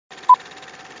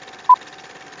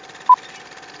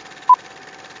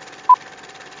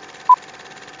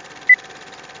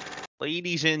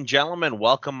ladies and gentlemen,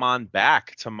 welcome on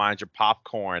back to Mind Your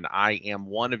Popcorn. I am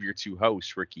one of your two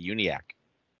hosts, Ricky Uniac.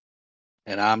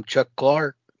 And I'm Chuck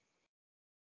Clark.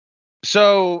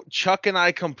 So, Chuck and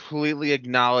I completely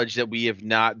acknowledge that we have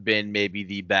not been maybe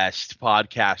the best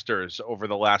podcasters over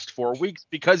the last 4 weeks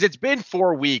because it's been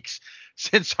 4 weeks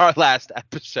since our last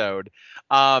episode.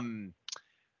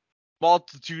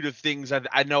 Multitude of things.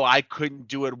 I know I couldn't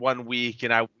do it 1 week,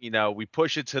 and we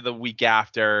push it to the week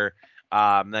after.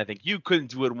 And I think you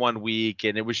couldn't do it 1 week,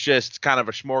 and it was just kind of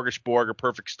a smorgasbord, a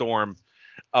perfect storm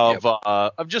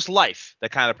of just life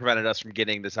that kind of prevented us from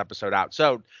getting this episode out.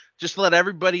 So just to let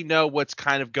everybody know what's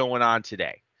kind of going on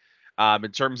today.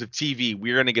 In terms of TV,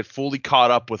 we're going to get fully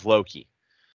caught up with Loki.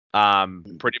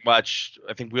 Pretty much,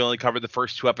 I think we only covered the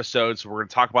first 2 episodes, so we're going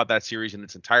to talk about that series in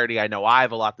its entirety. I know I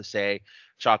have a lot to say.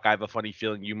 Chuck, I have a funny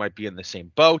feeling you might be in the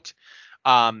same boat.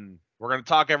 We're going to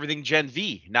talk everything Gen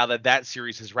V now that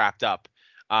series has wrapped up.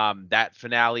 That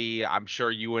finale, I'm sure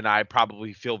you and I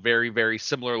probably feel very, very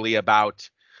similarly about,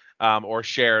 or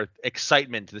share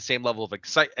excitement, the same level of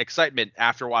excitement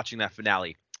after watching that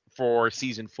finale for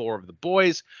season 4 of The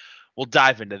Boys. We'll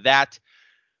dive into that.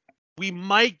 We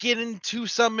might get into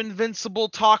some Invincible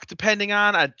talk depending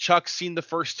on. Chuck's seen the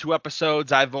first 2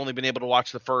 episodes. I've only been able to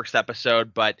watch the first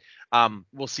episode, but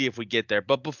we'll see if we get there.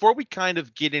 But before we kind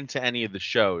of get into any of the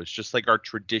shows, just like our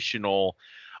traditional,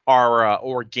 our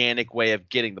organic way of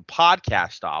getting the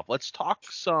podcast off, let's talk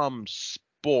some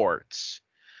sports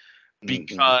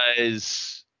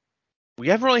because we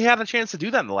haven't really had a chance to do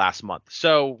that in the last month.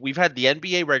 So we've had the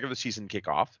NBA regular season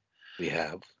kickoff. We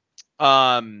have.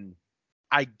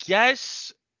 I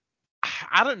guess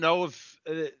I don't know if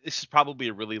this is probably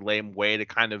a really lame way to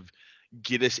kind of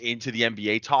get us into the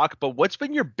NBA talk, but what's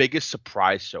been your biggest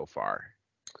surprise so far?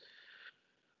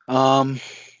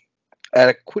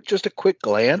 At just a quick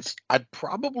glance, I'd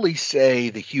probably say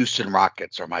the Houston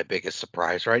Rockets are my biggest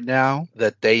surprise right now,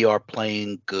 that they are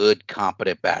playing good,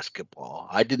 competent basketball.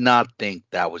 I did not think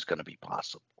that was going to be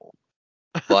possible,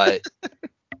 but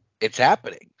it's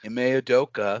happening. Ime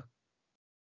Udoka,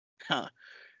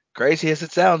 crazy as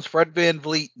it sounds, Fred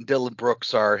VanVleet and Dylan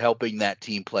Brooks are helping that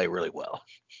team play really well.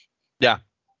 Yeah.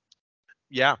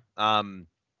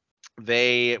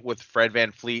 They, with Fred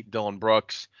VanVleet, Dylan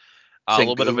Brooks, a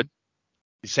little bit of a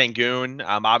Sengun,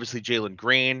 obviously Jalen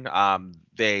Green.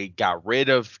 They got rid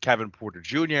of Kevin Porter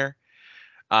Jr.,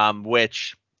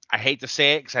 which I hate to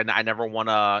say it because I never want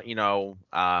to,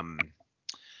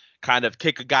 kind of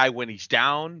kick a guy when he's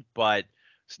down, but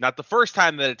it's not the first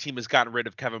time that a team has gotten rid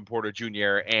of Kevin Porter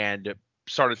Jr. and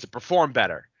started to perform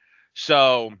better.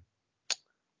 So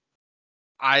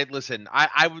I'm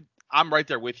right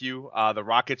there with you. The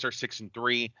Rockets are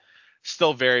 6-3,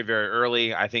 still very, very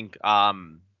early. I think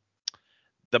the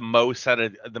most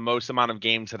amount of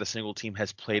games that a single team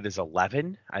has played is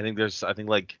 11. I think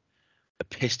like the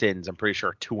Pistons, I'm pretty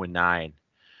sure, 2-9.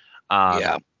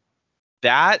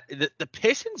 That the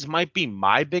Pistons might be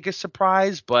my biggest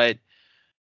surprise, but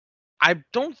I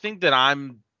don't think a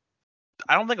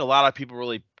lot of people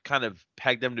really kind of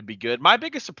peg them to be good. My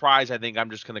biggest surprise, I think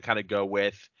I'm just going to kind of go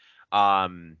with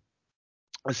the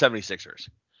 76ers.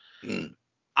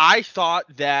 I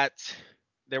thought that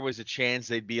there was a chance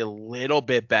they'd be a little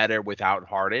bit better without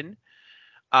Harden.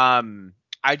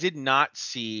 I did not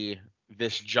see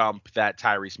this jump that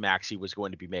Tyrese Maxey was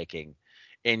going to be making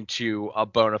into a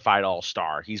bona fide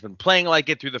all-star. He's been playing like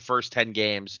it through the first 10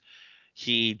 games.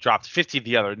 He dropped 50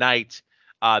 the other night.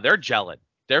 They're gelling.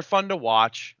 They're fun to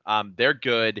watch. They're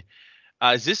good.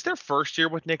 Is this their first year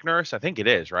with Nick Nurse? I think it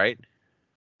is, right?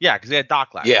 Yeah, because they had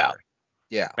Doc last year.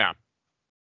 Yeah.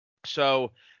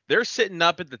 So they're sitting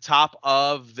up at the top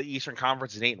of the Eastern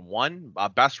Conference at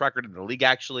 8-1, best record in the league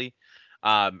actually,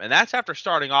 and that's after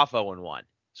starting off 0-1.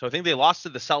 So I think they lost to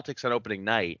the Celtics on opening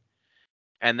night,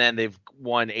 and then they've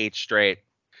won 8 straight.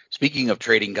 Speaking of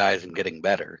trading guys and getting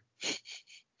better,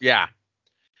 yeah.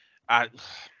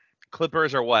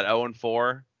 Clippers are what,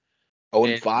 0-4?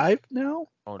 0-5 now?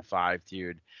 0-5,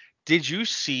 dude. Did you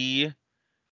see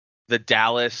the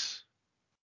Dallas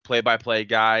play-by-play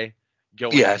guy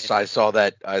going? Yes, I saw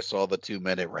that. I saw the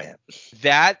 2-minute rant.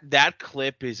 That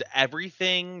clip is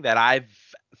everything that I've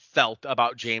felt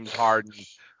about James Harden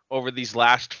over these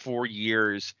last 4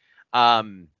 years. I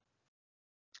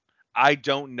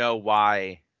don't know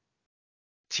why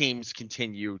teams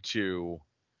continue to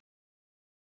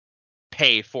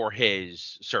pay for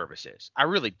his services. I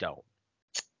really don't.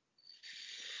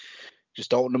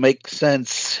 Just don't make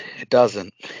sense. It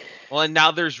doesn't. Well, and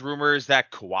now there's rumors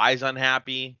that Kawhi's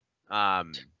unhappy. I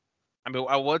mean,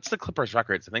 what's the Clippers'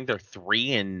 records? I think they're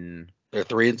 3-. They're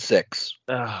 3-6.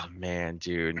 Oh man,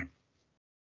 dude.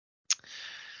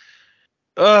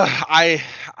 I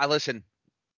listen.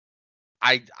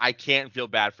 I can't feel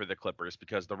bad for the Clippers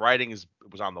because the writing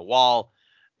was on the wall.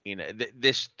 You know,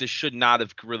 this should not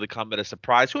have really come at a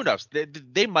surprise. Who knows?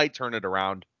 They might turn it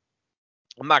around.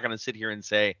 I'm not going to sit here and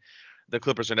say the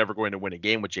Clippers are never going to win a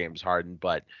game with James Harden,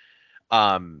 but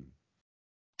um,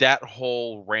 that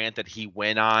whole rant that he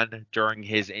went on during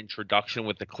his introduction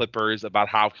with the Clippers about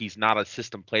how he's not a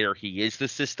system player, he is the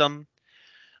system.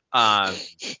 Um,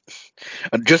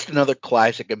 And just another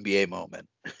classic NBA moment.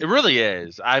 it really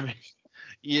is.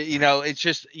 It's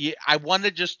just I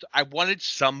wanted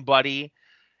somebody.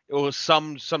 It was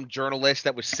some journalist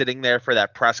that was sitting there for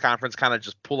that press conference, kind of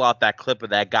just pull out that clip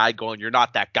of that guy going, "You're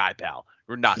not that guy, pal.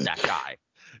 You're not that guy,"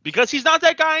 because he's not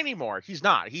that guy anymore. He's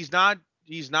not. He's not.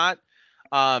 He's not.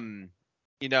 Um,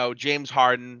 James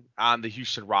Harden on the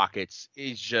Houston Rockets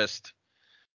is just.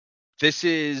 This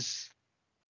is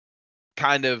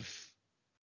kind of,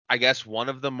 I guess, one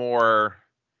of the more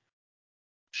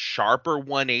sharper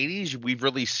 180s we've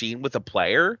really seen with a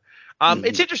player.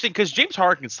 It's Mhm. interesting because James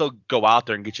Harden can still go out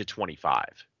there and get you 25.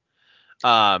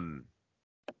 Um,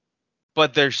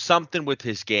 but there's something with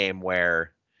his game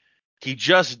where he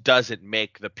just doesn't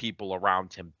make the people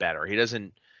around him better. He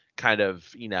doesn't kind of,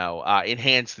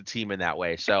 enhance the team in that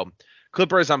way. So,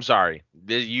 Clippers, I'm sorry.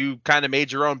 You kind of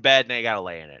made your own bed and you got to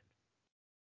lay in it.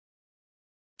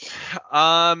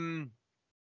 Um,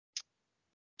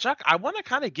 Chuck, I want to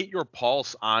kind of get your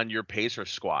pulse on your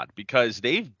Pacers squad because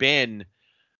they've been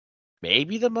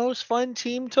maybe the most fun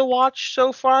team to watch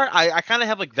so far. I kind of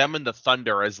have like them and the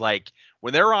Thunder as like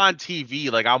when they're on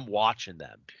TV, like I'm watching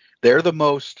them. They're the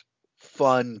most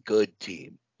fun good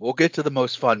team. We'll get to the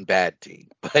most fun bad team,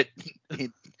 but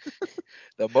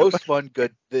the most fun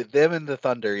good them and the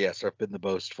Thunder, yes, have been the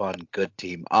most fun good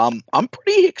team. I'm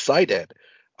pretty excited.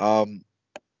 Um,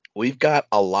 we've got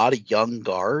a lot of young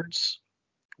guards,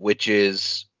 which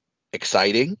is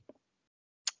exciting.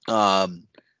 Um,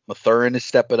 Mathurin is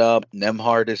stepping up.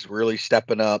 Nemhard is really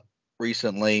stepping up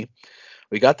recently.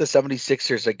 We got the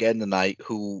 76ers again tonight,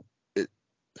 who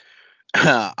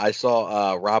I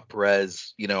saw Rob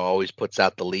Perez, always puts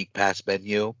out the league pass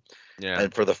menu. Yeah.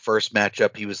 And for the first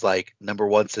matchup, he was like number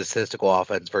one statistical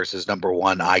offense versus number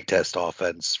one eye test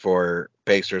offense for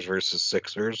Pacers versus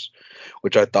Sixers,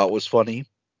 which I thought was funny.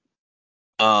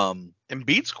 Um,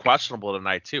 Embiid's questionable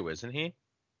tonight too, isn't he?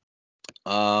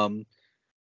 um,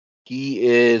 he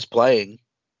is playing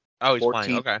Oh, he's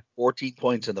playing. 14, Okay. 14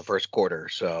 points in the first quarter,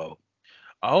 so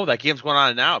Oh, that game's going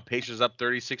on now. Pacers up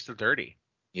 36-30.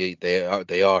 yeah, they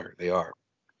are.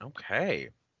 Okay.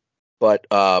 But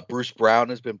Bruce Brown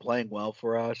has been playing well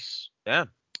for us. Yeah.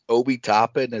 Obi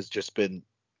Toppin has just been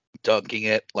dunking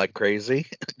it like crazy,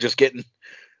 just getting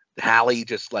Hallie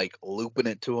just like looping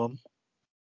it to him.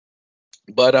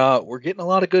 But we're getting a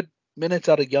lot of good minutes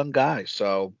out of young guys,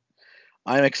 so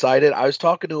I'm excited. I was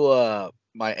talking to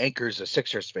my anchor's a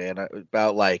Sixers fan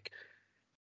about like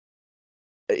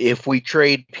if we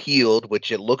trade Peeled,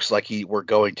 which it looks like we're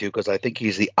going to because I think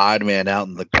he's the odd man out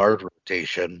in the guard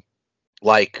rotation.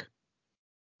 Like,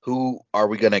 who are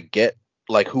we gonna get?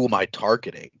 Like, who am I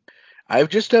targeting? I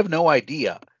just have no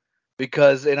idea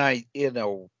because in a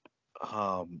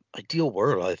ideal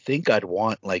world, I think I'd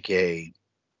want like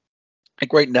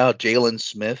right now Jalen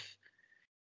Smith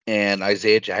and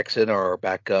Isaiah Jackson are our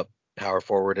backup power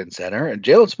forward and center, and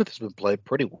Jalen Smith has been playing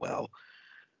pretty well.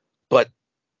 But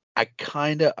I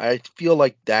feel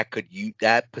like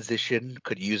that position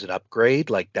could use an upgrade,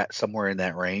 like that somewhere in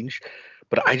that range.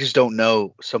 But I just don't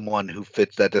know someone who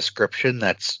fits that description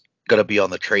that's gonna be on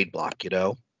the trade block.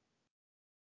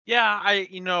 Yeah,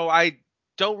 I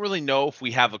don't really know if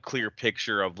we have a clear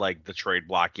picture of like the trade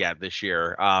block yet this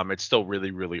year. It's still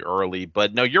really, really early,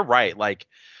 but no, you're right. Like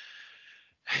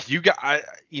you got,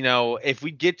 if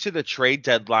we get to the trade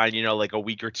deadline, like a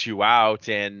week or two out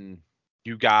and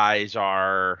you guys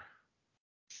are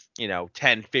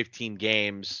 10, 15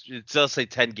 games, let's say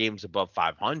 10 games above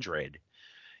 500,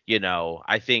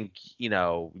 I think,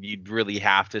 you'd really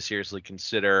have to seriously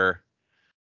consider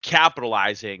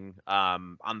capitalizing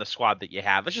on the squad that you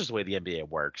have. That's just the way the NBA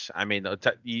works. I mean,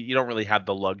 you don't really have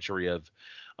the luxury of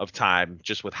time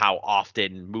just with how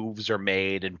often moves are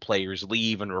made and players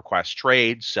leave and request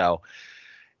trades. So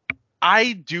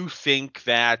I do think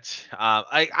that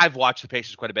I've watched the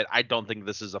Pacers quite a bit. I don't think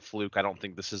this is a fluke. I don't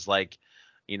think this is like,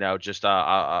 just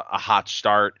a hot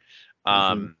start. Hmm.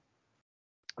 Um,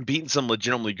 Beating some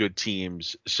legitimately good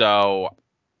teams. So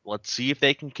let's see if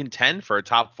they can contend for a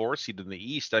top four seed in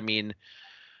the East. I mean,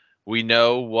 we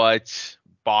know what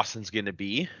Boston's going to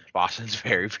be. Boston's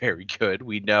very, very good.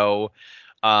 We know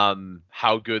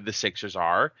how good the Sixers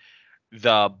are.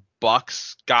 The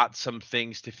Bucks got some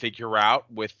things to figure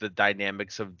out with the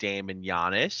dynamics of Dame and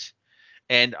Giannis.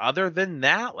 And other than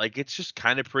that, like it's just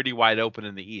kind of pretty wide open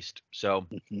in the East. So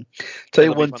Mhm.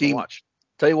 it'll be fun to watch.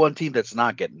 Tell you one team that's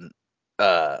not getting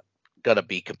gonna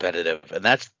be competitive, and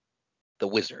that's the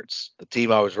Wizards, the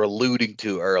team I was alluding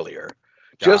to earlier.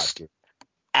 God, Just dude.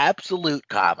 absolute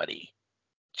comedy.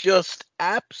 Just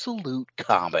absolute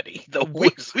comedy. The we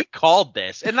Wizards. we called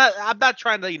this, and I'm not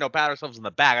trying to pat ourselves in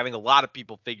the back. I think a lot of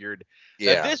people figured that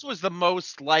Yeah. this was the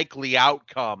most likely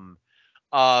outcome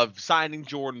of signing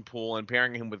Jordan Poole and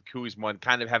pairing him with Kuzma and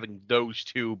kind of having those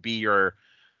two be your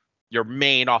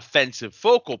main offensive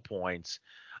focal points.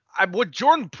 What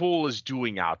Jordan Poole is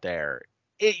doing out there,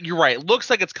 you're right. It looks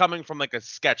like it's coming from like a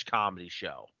sketch comedy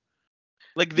show.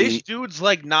 Like this The dude's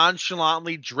like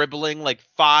nonchalantly dribbling like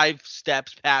 5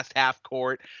 steps past half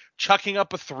court, chucking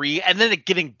up a three, and then it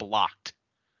getting blocked.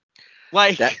 that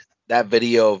Like, that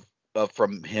video of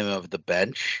from him of the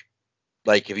bench,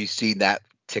 like have you seen that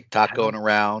TikTok I going don't.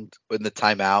 around in the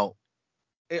timeout?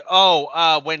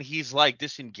 When he's like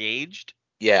disengaged.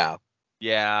 Yeah.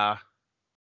 Yeah,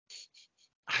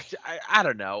 I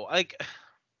don't know. Like,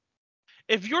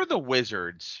 if you're the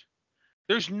Wizards,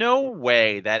 there's no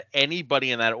way that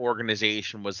anybody in that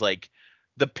organization was like,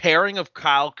 the pairing of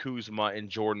Kyle Kuzma and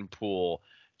Jordan Poole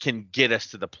can get us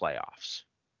to the playoffs.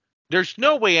 There's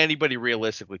no way anybody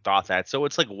realistically thought that. So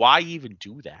it's like, why even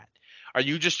do that? Are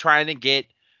you just trying to get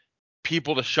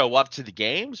people to show up to the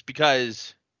games?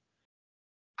 Because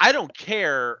I don't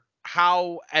care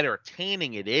how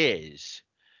entertaining it is.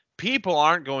 People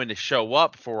aren't going to show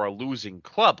up for a losing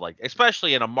club, like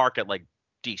especially in a market like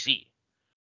DC.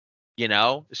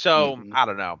 So Hmm. I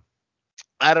don't know.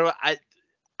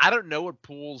 I don't know what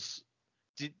Pools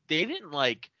they didn't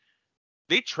like.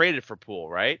 They traded for Pool,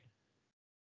 right?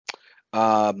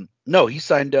 No, he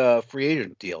signed a free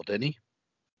agent deal, didn't he?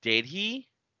 Did he?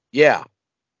 Yeah,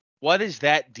 What is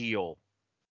that deal?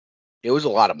 it was a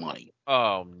lot of money.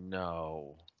 Oh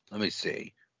no. Let me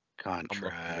see. I'm looking it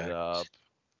Contract. up.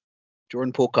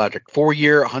 Jordan Poole contract, 4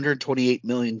 year, $128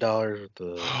 million. The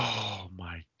Oh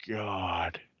my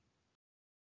god.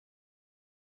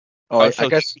 oh, Oh, I so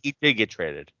guess he did get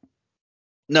traded.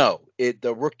 no.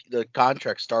 The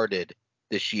contract started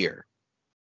this year.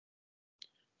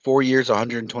 4 years,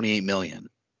 128 million.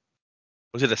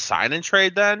 Was it a sign and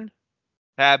trade then?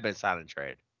 Had been sign and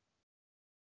trade.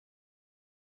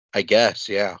 I guess,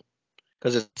 yeah,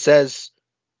 because it says.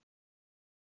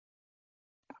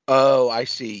 Oh, I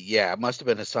see. Yeah, it must have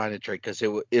been a sign and trade because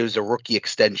it was a rookie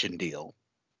extension deal.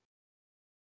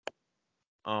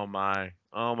 Oh my.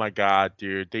 Oh my god,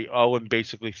 dude. They owe him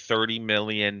basically 30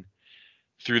 million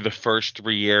through the first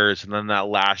 3 years, and then that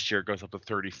last year goes up to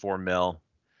 34 mil.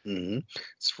 Hmm.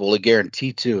 It's fully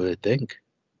guaranteed too, I think.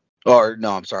 Or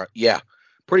no, I'm sorry. Yeah,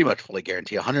 pretty much fully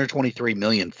guaranteed. 123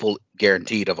 million full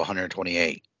guaranteed of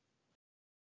 128.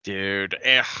 Dude,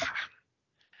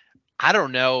 I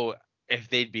don't know if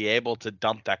they'd be able to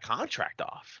dump that contract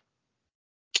off.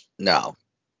 No,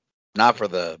 not for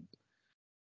the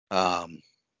um,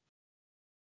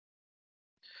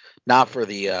 not for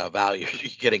the value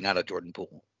you're getting out of Jordan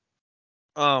Poole.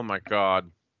 Oh my god.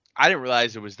 I didn't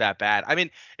realize it was that bad. I mean,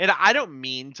 and I don't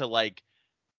mean to like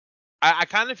I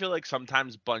kind of feel like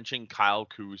sometimes bunching Kyle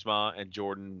Kuzma and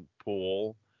Jordan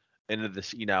Poole into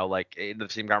this, like into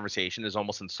the same conversation is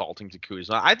almost insulting to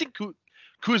Kuzma. I think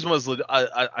Kuzma is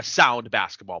a sound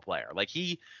basketball player. Like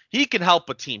he can help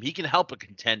a team, he can help a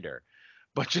contender,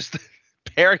 but just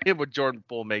pairing him with Jordan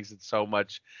Poole makes it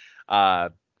uh,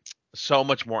 so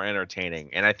much more entertaining.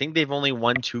 And I think they've only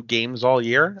won 2 games all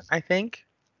year. I think.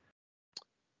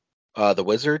 The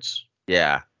Wizards.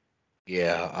 Yeah,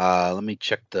 Yeah. Let me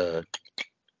check the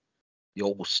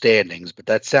old standings, but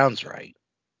that sounds right.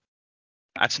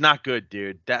 that's not good,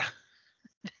 dude.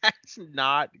 That's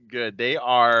not good. They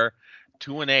are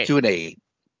 2-8. 2-8.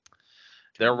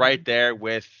 They're 2-8. right there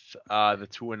with the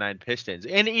 2-9 Pistons.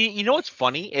 And you know what's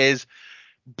funny is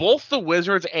both the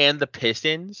Wizards and the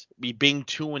Pistons, being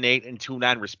 2-8 and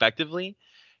 2-9 respectively,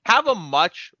 have a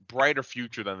much brighter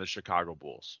future than the Chicago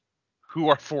Bulls, who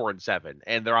are 4-7,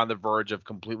 and they're on the verge of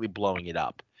completely blowing it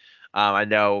up. I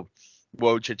know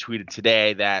Woj had tweeted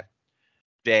today that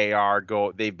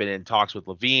they've been in talks with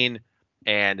Levine,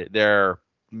 and they're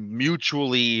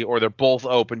both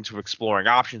open to exploring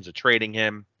options of trading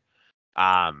him.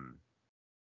 Um,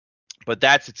 but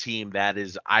that's a team that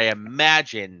is, I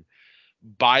imagine,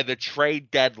 by the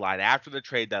trade deadline, after the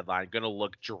trade deadline, going to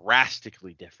look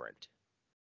drastically different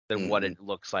than what Hmm. it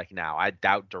looks like now. I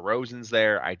doubt DeRozan's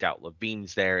there. I doubt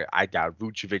Levine's there. I doubt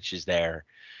Vucevic is there.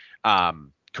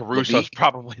 Caruso's Levine,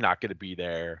 probably not going to be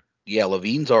there. Yeah,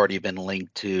 Levine's already been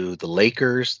linked to the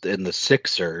Lakers and the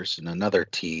Sixers and another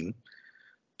team.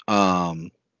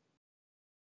 Um,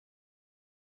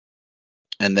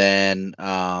 and then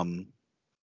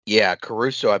yeah,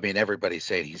 Caruso. I mean, everybody's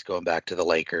saying he's going back to the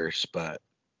Lakers, but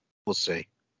we'll see.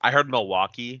 I heard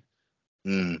Milwaukee,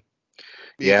 Mm,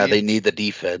 yeah, maybe. they need the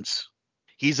defense.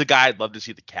 He's a guy I'd love to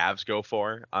see the Cavs go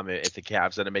for. If the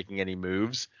Cavs end up making any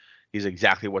moves, he's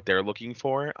exactly what they're looking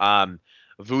for.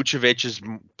 Vucevic is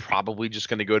probably just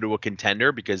going to go to a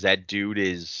contender because that dude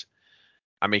is.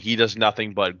 I mean, he does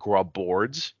nothing but grub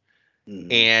boards.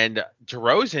 Mm, And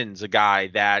DeRozan's a guy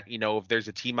that, if there's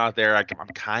a team out there, I'm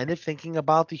kind of thinking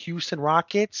about the Houston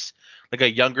Rockets, like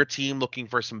a younger team looking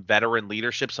for some veteran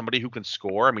leadership, somebody who can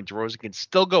score. I mean, DeRozan can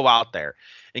still go out there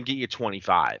and get you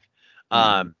 25,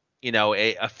 mm,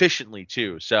 efficiently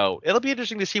too. So it'll be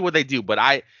interesting to see what they do. But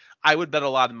I would bet a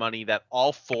lot of money that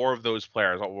all four of those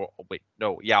players, wait,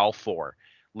 no, yeah, all four,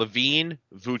 Levine,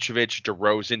 Vucevic,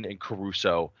 DeRozan, and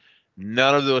Caruso,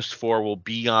 none of those four will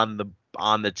be on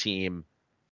the team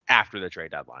after the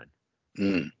trade deadline.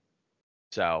 mm.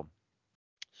 So,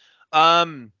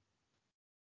 um,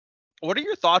 what are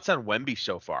your thoughts on Wemby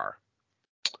so far?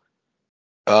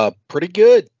 Pretty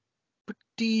good.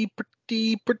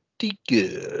 Pretty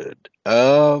good.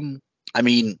 I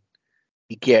mean,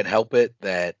 you can't help it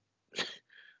that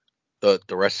the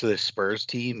rest of the Spurs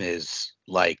team is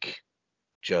like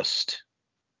just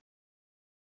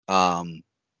um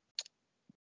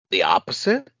the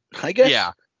opposite, I guess.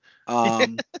 Yeah,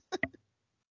 Um,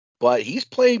 but he's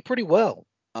playing pretty well.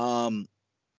 Um,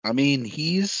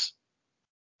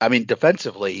 I mean,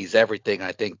 defensively, he's everything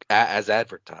I think as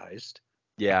advertised.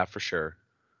 yeah, for sure.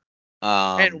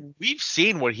 Um, And we've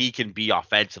seen what he can be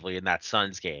offensively in that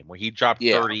Suns game where he dropped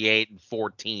yeah, 38 and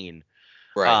 14.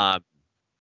 right. Um,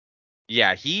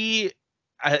 yeah,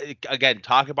 again,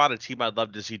 talk about a team I'd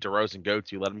love to see DeRozan go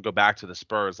to. Let him go back to the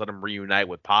Spurs. Let him reunite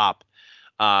with Pop.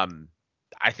 Um,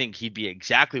 I think he'd be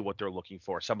exactly what they're looking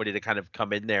for. Somebody to kind of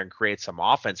come in there and create some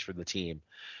offense for the team.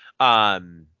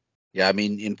 Um, Yeah, I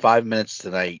mean, in 5 minutes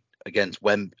tonight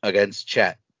against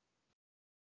Chet,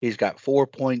 he's got 4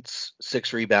 points,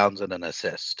 6 rebounds, and an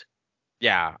assist.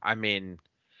 yeah, I mean,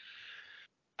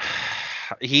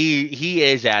 he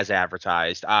is as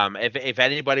advertised. If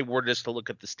anybody were just to look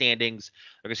at the standings,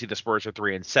 they're gonna see the Spurs are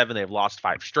 3-7. They've lost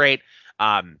five straight.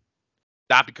 Um,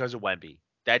 not because of Wemby.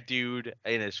 That dude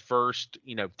in his first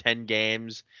 10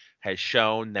 games has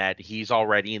shown that he's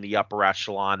already in the upper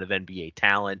echelon of NBA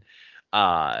talent.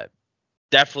 Uh,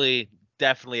 definitely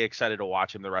definitely excited to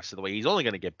watch him the rest of the way. He's only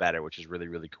going to get better, which is really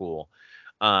really cool.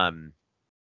 Um,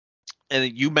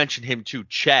 and you mentioned him too,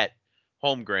 Chet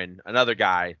Holmgren, another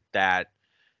guy that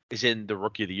is in the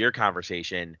rookie of the year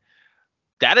conversation.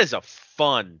 That is a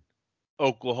fun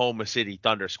Oklahoma City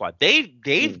Thunder squad. They've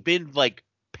Mm, been like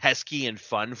pesky and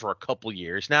fun for a couple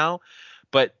years now,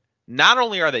 but not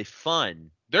only are they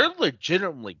fun, they're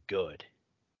legitimately good.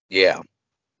 yeah.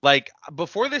 Like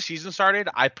before the season started,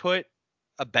 I put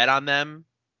a bet on them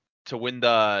to win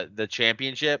the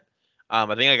championship. I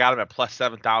think I got them at plus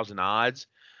 7,000 odds.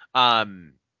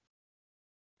 Um,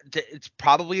 it's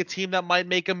probably a team that might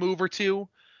make a move or two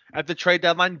at the trade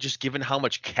deadline, just given how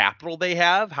much capital they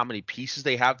have, how many pieces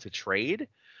they have to trade.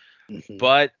 Hmm.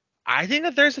 But I think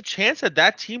that there's a chance that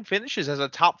that team finishes as a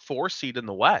top four seed in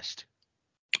the West.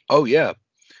 Oh yeah.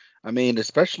 I mean,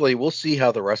 especially we'll see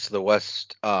how the rest of the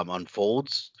West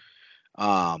unfolds.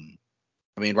 Um,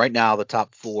 I mean, right now the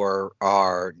top four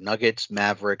are Nuggets,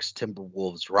 Mavericks,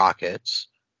 Timberwolves, Rockets,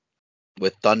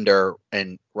 with Thunder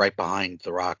and right behind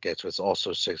the Rockets with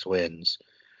also 6 wins.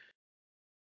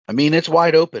 I mean, it's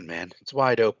wide open, man. It's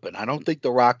wide open. I don't think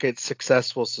the Rockets'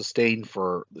 success will sustain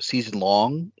for the season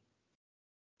long.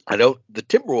 I don't. The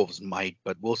Timberwolves might,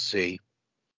 but we'll see.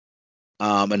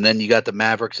 And then you got the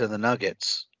Mavericks and the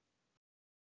Nuggets.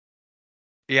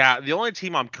 Yeah, the only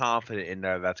team I'm confident in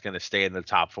there that's going to stay in the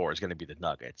top four is going to be the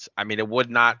Nuggets. I mean, it would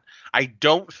not. I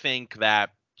don't think that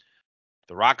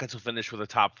the Rockets will finish with a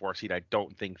top four seed. I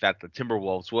don't think that the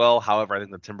Timberwolves will. However, I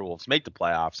think the Timberwolves make the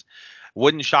playoffs.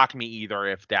 Wouldn't shock me either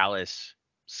if Dallas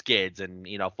skids and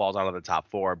falls out of the top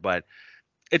four. But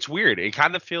it's weird. It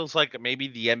kind of feels like maybe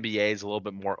the NBA is a little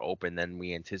bit more open than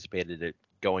we anticipated it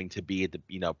going to be at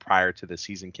the prior to the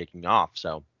season kicking off.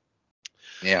 So,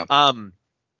 Yeah. um,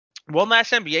 one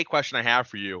last NBA question I have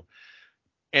for you,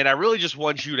 and I really just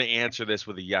want you to answer this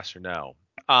with a yes or no.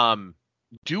 Um,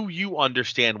 do you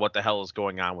understand what the hell is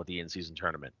going on with the in-season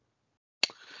tournament?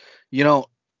 You know,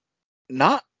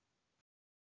 not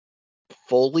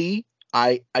fully.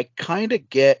 I kind of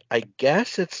get. I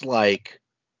guess it's like.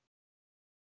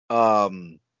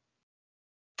 Um.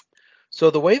 So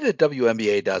the way that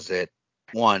WNBA does it,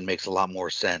 one makes a lot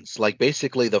more sense. Like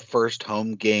basically the first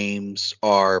home games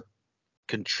are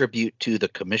contribute to the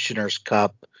Commissioner's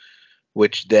Cup,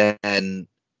 which then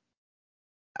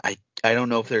I don't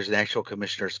know if there's an actual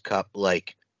Commissioner's Cup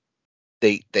like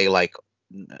they like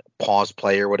pause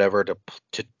play or whatever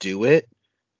to do it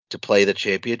to play the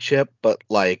championship, but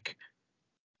like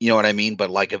you know what I mean. But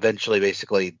like eventually,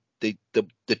 basically, the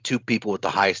two people with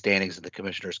the highest standings in the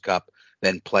Commissioner's Cup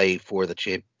then play for the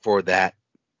champ for that.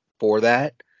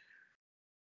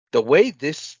 The way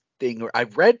this thing,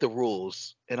 I've read the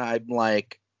rules and I'm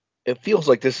like, it feels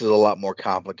like this is a lot more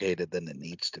complicated than it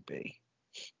needs to be.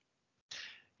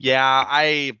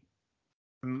 Yeah,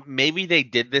 maybe they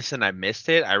did this and I missed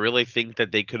it. I really think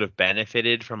that they could have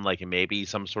benefited from like maybe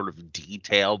some sort of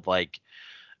detailed like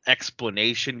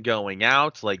explanation going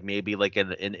out, like maybe like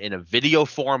in a video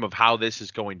form of how this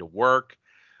is going to work.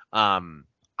 Um,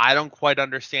 I don't quite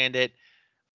understand it.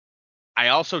 I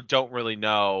also don't really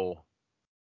know,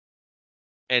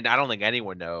 and I don't think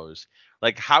anyone knows,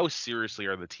 like how seriously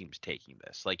are the teams taking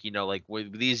this? Like, like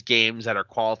with these games that are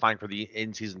qualifying for the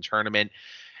in-season tournament,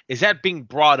 is that being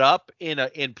brought up in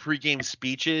pregame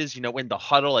speeches, in the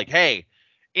huddle, like, hey,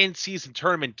 in-season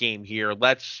tournament game here,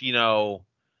 let's,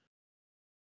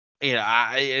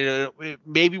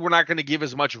 maybe we're not going to give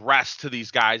as much rest to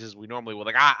these guys as we normally would.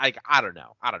 Like, I don't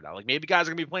know. I don't know. Like, maybe guys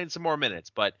are going to be playing some more minutes,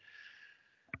 but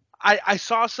I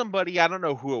saw somebody, I don't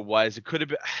know who it was. It could have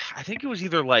been, I think it was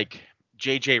either like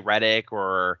JJ Redick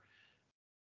or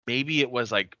maybe it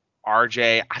was like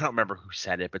RJ. I don't remember who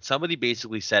said it, but somebody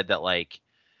basically said that like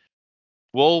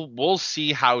we'll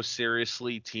see how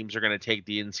seriously teams are going to take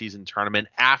the in-season tournament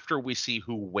after we see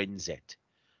who wins it.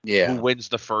 Who Yeah, wins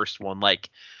the first one? Like,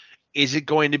 is it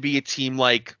going to be a team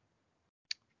like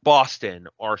Boston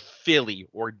or Philly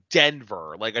or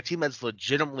Denver, like a team that's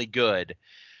legitimately good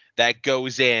that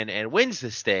goes in and wins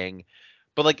this thing?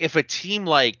 But like if a team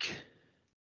like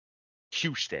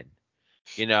Houston,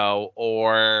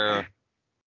 or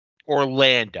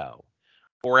Orlando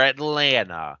or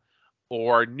Atlanta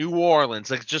or New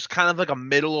Orleans, like just kind of like a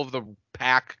middle of the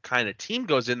pack kind of team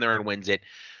goes in there and wins it,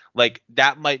 like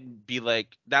that might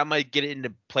get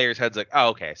into players' heads like, oh,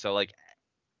 okay, so like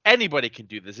anybody can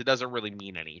do this. It doesn't really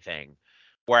mean anything.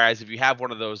 Whereas if you have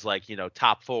one of those like,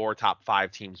 top four, top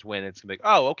five teams win, it's gonna be like,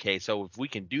 oh, okay, so if we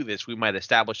can do this, we might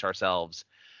establish ourselves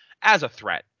as a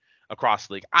threat across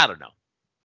the league. I don't know.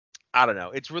 I don't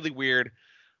know. It's really weird.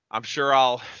 I'm sure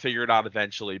I'll figure it out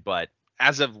eventually, but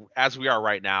as we are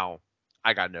right now,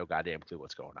 I got no goddamn clue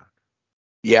what's going on.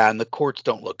 yeah, and the courts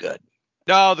don't look good.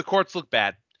 No, the courts look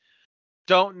bad.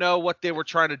 Don't know what they were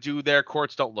trying to do there.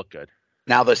 Courts don't look good.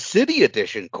 Now the city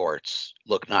edition courts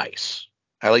look nice.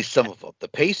 At least some of them. The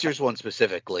Pacers one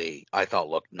specifically, I thought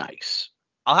looked nice.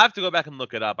 I'll have to go back and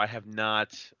look it up. I have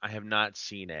not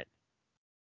seen it.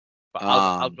 But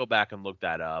I'll Um, go back and look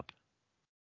that up.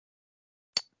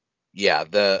 yeah,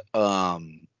 the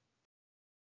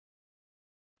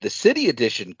city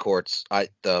edition courts,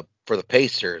 the for the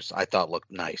Pacers, I thought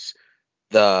looked nice.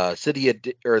 The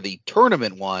or the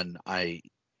tournament one,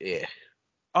 yeah.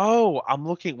 Oh, I'm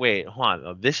looking. Wait, hold on.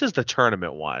 Oh, this is the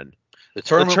tournament one. The The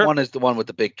tournament turn. one is the one with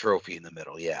the big trophy in the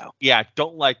middle. Yeah, Yeah,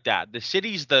 don't like that. The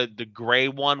city's the gray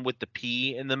one with the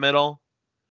P in the middle.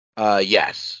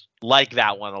 yes, Like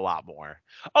that one a lot more.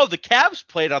 Oh, the Cavs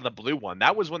played on the blue one.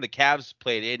 That was when the Cavs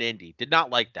played in Indy. Did not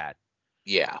like that.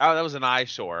 yeah, Oh, that was an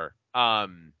eyesore.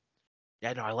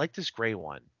 Yeah, no, I like this gray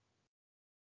one.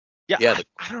 Yeah, yeah.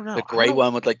 I don't The know. I don't gray know.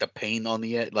 one with like the paint on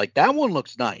the edge, like that one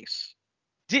looks nice.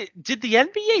 Did the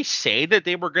NBA say that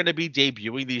they were going to be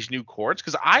debuting these new courts?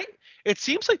 Because it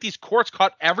seems like these courts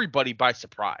caught everybody by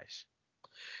surprise.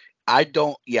 I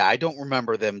don't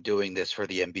remember them doing this for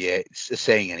the NBA,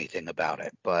 saying anything about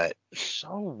it,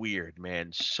 So weird, man.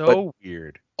 but So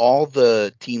weird. all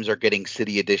the teams are getting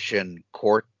city edition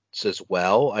courts as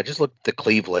well. I just looked at the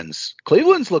Cleveland's.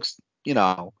 Cleveland's looks,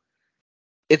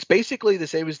 it's basically the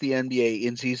same as the NBA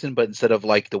in season, but instead of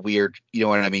like the weird, you know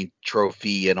what I mean,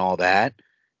 trophy and all that,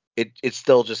 it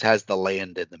still just has the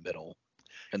land in the middle.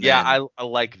 And Yeah, then I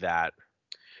like that.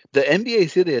 the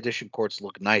NBA City Edition courts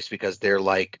look nice because they're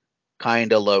like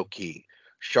kind of low key.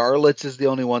 Charlotte's is the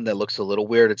only one that looks a little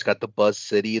weird. It's got the Buzz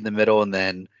City in the middle, and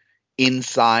then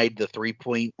inside the 3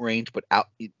 point range, but out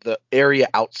the area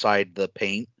outside the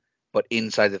paint, but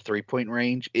inside the 3 point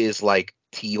range is like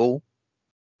teal.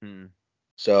 Hmm.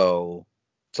 So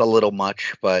it's a little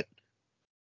much, but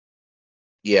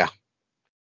yeah,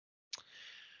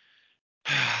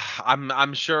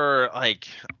 I'm sure. Like,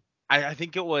 I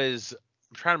think it was.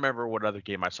 I'm trying to remember what other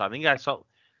game I saw. I think I saw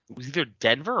it was either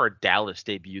Denver or Dallas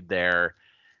debuted there.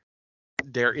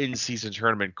 their in-season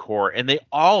tournament court, and they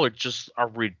all are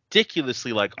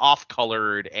ridiculously like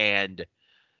off-colored, and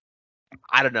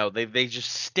I don't know, they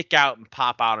just stick out and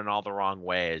pop out in all the wrong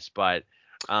ways. But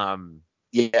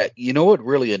Yeah, you know what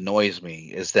really annoys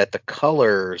me is that the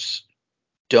colors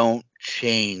don't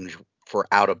change for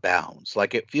out of bounds.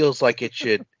 Like it feels like it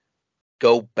should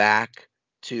go back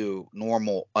to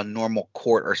a normal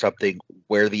court or something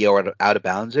where the out of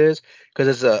bounds is. Because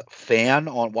as a fan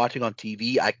on watching on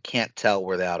TV, I can't tell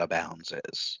where the out of bounds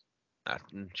is.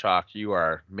 Chalk, you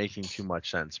are making too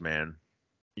much sense, man.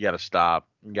 You gotta stop.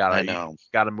 I You know.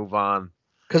 gotta move on.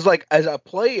 Because like as a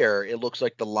player, it looks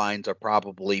like the lines are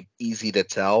probably easy to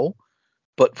tell,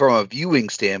 but from a viewing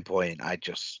standpoint, it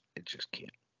just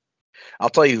can't. I'll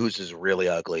tell you whose is really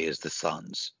ugly is the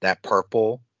Suns. That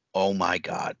purple, oh my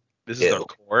god, This is their ew.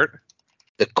 court.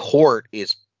 The court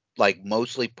is like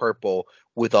mostly purple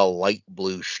with a light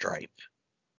blue stripe.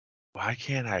 Why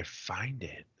can't I find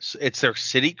it? It's their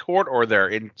city court or their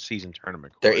in-season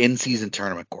tournament Their court? in-season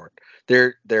tournament court.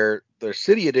 Their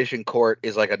city edition court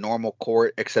is like a normal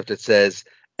court, except it says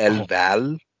El Oh,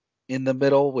 Val in the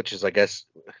middle, which is I guess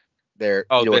you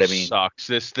oh, know what I this mean. sucks.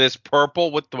 This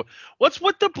purple with the what's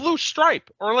with the blue stripe?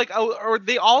 Or like or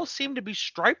they all seem to be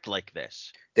striped like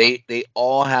this. They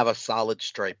all have a solid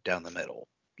stripe down the middle,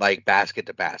 like basket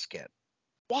to basket.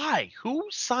 Why? Who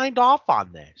signed off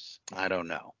on this? I don't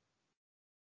know.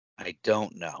 I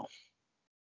don't know.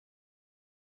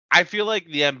 I feel like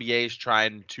the NBA is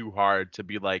trying too hard to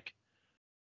be like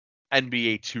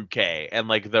NBA 2K and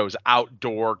like those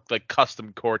outdoor like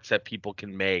custom courts that people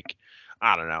can make.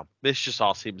 I don't know. This just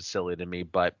all seems silly to me,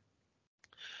 but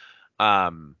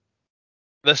um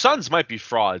the Suns might be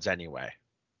frauds anyway.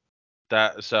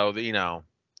 That so you know,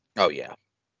 Oh yeah.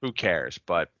 who cares?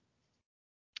 But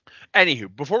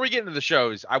anywho, before we get into the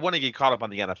shows, I want to get caught up on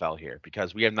the NFL here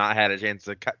because we have not had a chance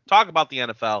to talk about the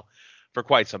NFL for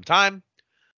quite some time.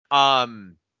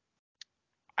 Um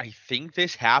I think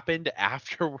this happened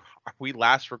after we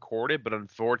last recorded, but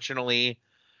unfortunately,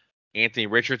 Anthony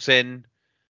Richardson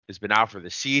has been out for the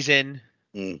season.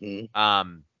 Hmm.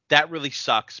 That really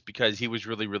sucks because he was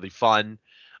really, really fun.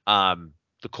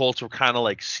 The Colts were kind of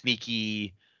like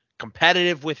sneaky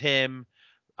competitive with him.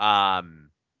 Um,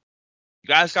 you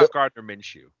guys Still got Gardner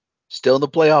Minshew still in the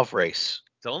playoff race.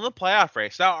 still in the playoff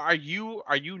race. Now, are you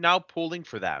now pulling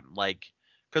for them? Like,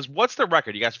 because what's the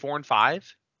record? You guys 4-5,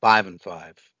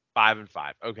 5-5.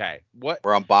 5-5. Okay, what?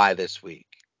 We're on bye this week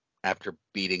after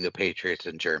beating the Patriots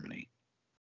in Germany.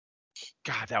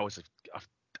 God, that was a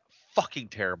fucking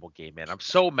terrible game, man. I'm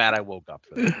so mad I woke up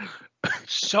for that.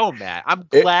 So mad. I'm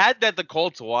It glad that the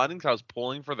Colts won because I was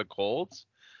pulling for the Colts.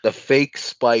 the fake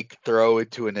spike throw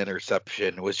into an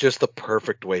interception was just the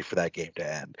perfect way for that game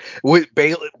to end. With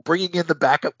Bailey bringing in the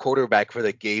backup quarterback for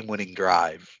the game-winning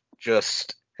drive,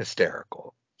 just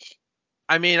hysterical.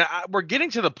 I mean, we're getting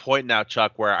to the point now,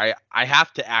 Chuck, where I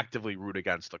have to actively root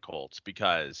against the Colts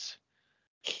because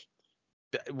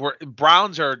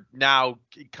Browns are now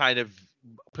kind of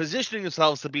positioning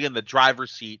themselves to be in the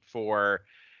driver's seat for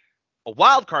a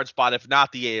wild card spot, if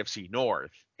not the AFC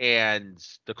North, and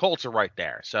the Colts are right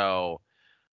there. So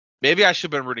maybe I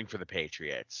should have been rooting for the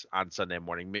Patriots on Sunday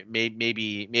morning.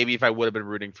 Maybe if I would have been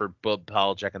rooting for Bill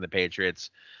Belichick and the Patriots,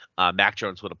 Mac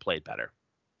Jones would have played better.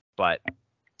 But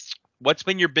what's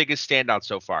been your biggest standout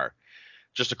so far,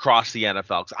 just across the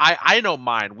NFL? 'Cause I know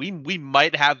mine. We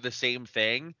might have the same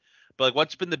thing, but like,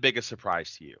 what's been the biggest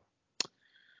surprise to you?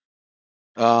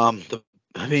 The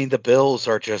I mean the Bills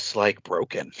are just like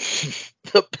broken.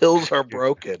 The Bills are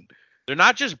broken. They're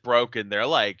not just broken.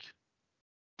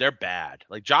 They're bad.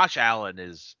 Like Josh Allen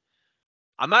is.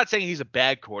 I'm not saying he's a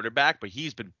bad quarterback, but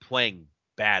he's been playing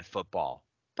bad football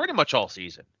pretty much all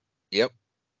season. Yep.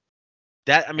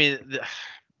 That I mean,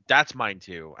 that's mine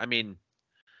too. I mean,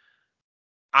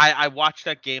 I watched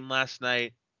that game last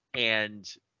night, and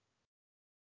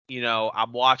I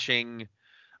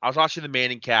was watching the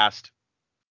Manning cast,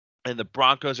 and the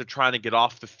Broncos are trying to get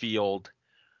off the field.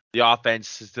 The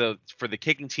offense is for the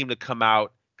kicking team to come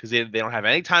out because they don't have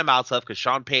any timeouts left because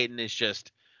Sean Payton is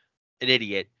just an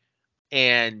idiot,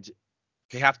 and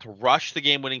they have to rush the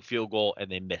game-winning field goal, and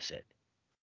they miss it.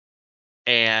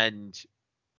 And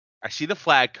I see the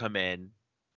flag come in,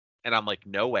 and I'm like,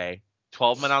 no way.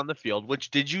 12 men on the field. Which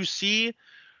did you see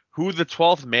who the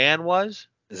 12th man was?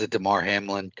 Is it DeMar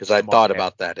Hamlin? Because I Damar thought Hamlin.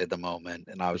 about that in the moment,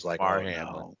 and I was like, Damar oh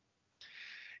Hamlin. no.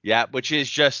 Yeah, which is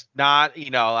just not,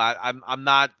 I'm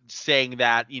not saying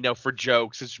that, for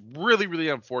jokes. It's really, really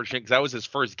unfortunate because that was his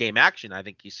first game action I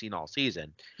think he's seen all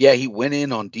season. Yeah, he went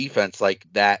in on defense like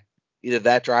that, either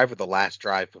that drive or the last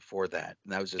drive before that.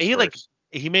 And that was his And first.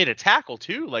 he made a tackle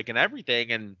too, like and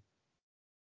everything, and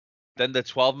Then the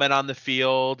 12 men on the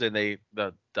field, and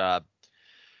the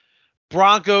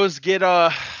Broncos get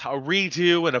a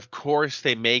redo, and of course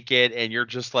they make it, and you're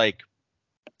just like,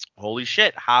 holy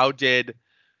shit, how did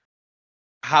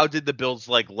the Bills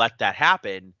like let that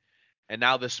happen? And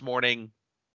now this morning,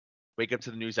 wake up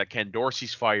to the news that Ken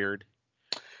Dorsey's fired.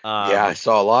 Yeah, I Um,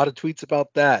 saw a lot of tweets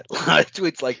about that. A lot of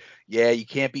tweets like, yeah, you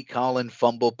can't be calling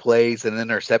fumble plays and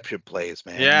interception plays,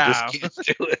 man. You just yeah, can't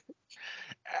do it.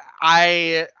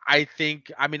 I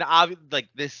think I mean like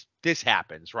this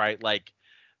happens, right? Like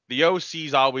the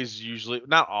OC's always usually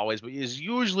not always, but is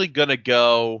usually gonna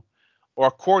go, or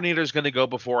a coordinator's gonna go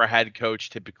before a head coach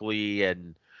typically.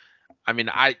 And I mean,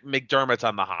 I McDermott's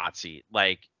on the hot seat.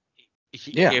 Like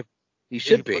he, Yeah, he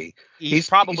should if be. he's He's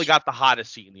probably he's got the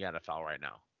hottest seat in the NFL right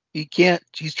now. he can't.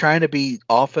 He's trying to be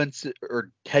offense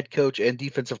or head coach and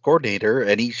defensive coordinator,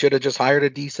 and he should have just hired a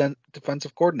decent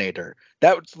defensive coordinator.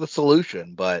 That was the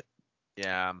solution. But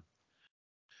Yeah,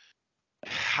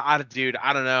 dude,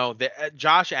 I don't know.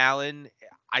 Josh Allen,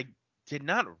 I did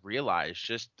not realize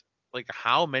just like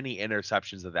how many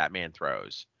interceptions that man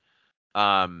throws.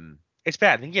 It's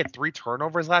bad. I think he had 3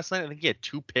 turnovers last night. I think he had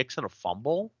 2 picks and a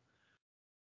fumble.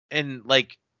 And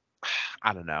like,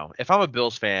 I don't know. If I'm a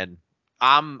Bills fan,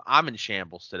 I'm in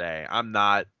shambles today. I'm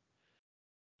not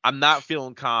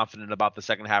feeling confident about the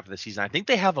second half of the season. I think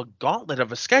they have a gauntlet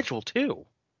of a schedule too.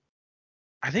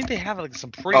 I think they have like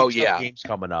some pretty oh tough yeah, games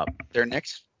coming up. their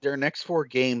next 4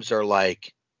 games are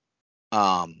like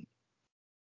um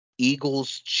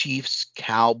Eagles, Chiefs,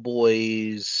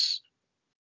 Cowboys,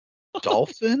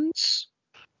 Dolphins,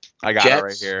 I got it right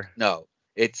Jets. here. No,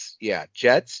 it's yeah,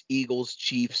 Jets, Eagles,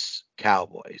 Chiefs,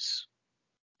 Cowboys.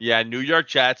 Yeah, New York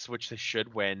Jets, which they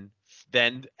should win.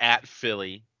 Then at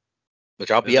Philly.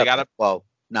 Which I'll Then be they up got at. to Well,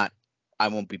 not. I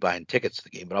won't be buying tickets to the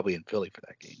game, but I'll be in Philly for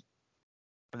that game.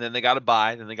 and then they got to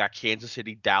bye. Then they got Kansas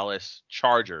City, Dallas,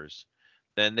 Chargers.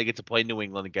 Then they get to play New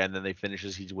England again. Then they finish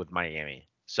the season with Miami.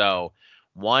 So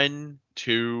 1,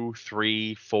 2,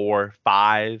 3, 4,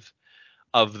 5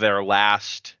 of their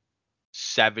last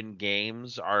 7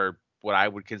 games are what I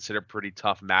would consider pretty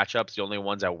tough matchups. The only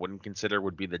ones I wouldn't consider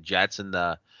would be the Jets and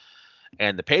the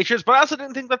Patriots. But I also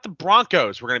didn't think that the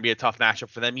Broncos were going to be a tough matchup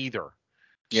for them either.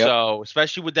 Yep. So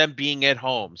especially with them being at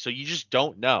home, so you just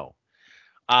don't know.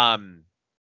 Um,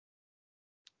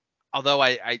 although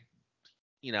I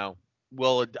you know,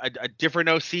 will a different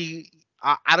OC?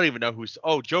 I don't even know who's.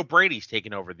 Oh, Joe Brady's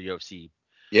taking over the OC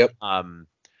Yep. um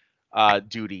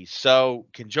duties. So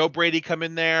can Joe Brady come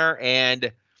in there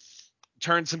and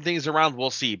turn some things around?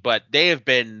 We'll see. But they have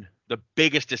been the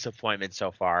biggest disappointment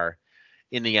so far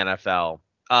in the NFL.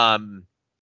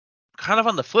 Kind of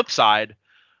on the flip side,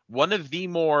 one of the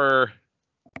more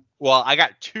well, I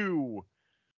got two,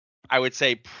 I would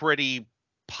say, pretty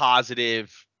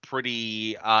positive,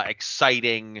 pretty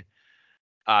exciting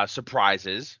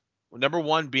surprises. Number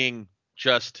one being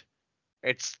just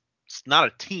it's it's not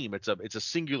a team, it's a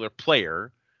singular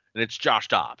player, and it's Josh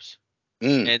Dobbs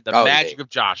and the Oh yeah. magic of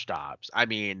Josh Dobbs. I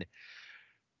mean,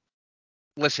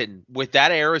 listen, with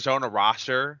that Arizona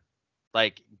roster,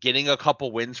 like getting a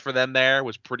couple wins for them there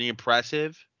was pretty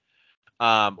impressive.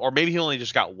 Or maybe he only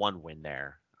just got one win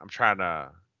there. I'm trying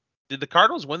to. Did the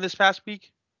Cardinals win this past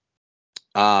week?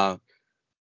 Uh,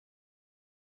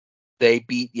 they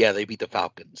beat the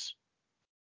Falcons.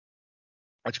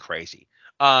 That's crazy.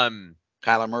 Um,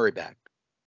 Kyler Murray back.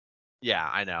 yeah,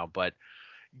 I know, but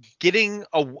getting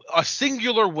a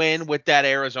singular win with that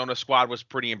Arizona squad was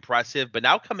pretty impressive. But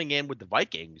now coming in with the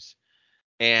Vikings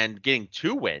and getting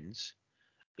 2 wins,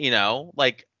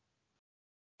 like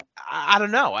I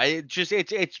don't know.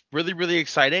 It's really really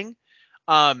exciting.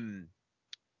 Um,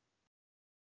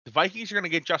 the Vikings are going to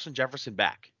get Justin Jefferson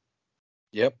back.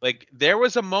 Yep. Like there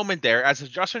was a moment there as a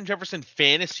Justin Jefferson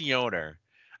fantasy owner,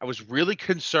 I was really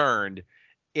concerned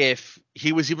if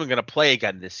he was even going to play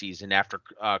again this season after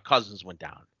Cousins went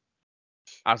down.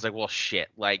 I was like, well, shit.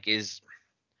 Like, is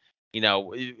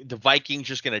the Vikings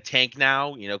just going to tank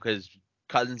now? Because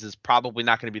Cousins is probably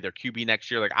not going to be their QB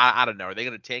next year. Like, I don't know. Are they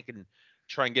going to tank and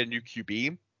try and get a new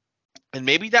QB? And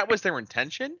maybe that was their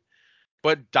intention.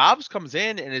 But Dobbs comes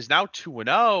in and is now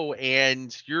 2-0,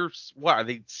 and you're what are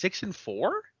they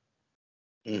 6-4?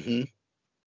 Hmm.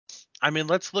 I mean,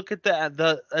 let's look at the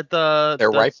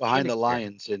They're the right behind the standings here.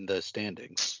 Lions in the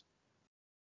standings.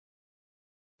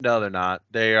 No, they're not.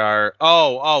 They are.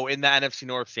 Oh, in the NFC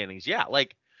North standings. Yeah,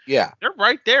 like Yeah. they're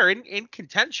right there in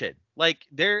contention. Like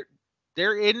they're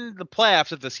in the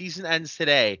playoffs if the season ends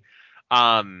today.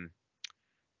 Um,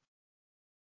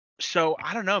 so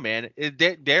I don't know, man.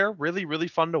 They're really really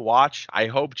fun to watch. I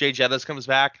hope Jay Jettis comes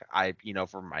back.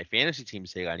 For my fantasy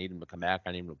team's sake, I need him to come back.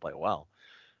 I need him to play well.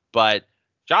 But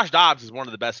Josh Dobbs is one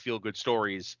of the best feel-good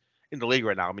stories in the league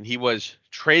right now. I mean, he was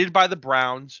traded by the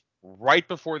Browns right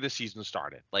before the season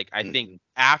started. Like, I think Mm-hmm.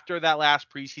 after that last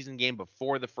preseason game,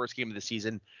 before the first game of the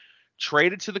season,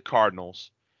 traded to the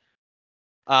Cardinals.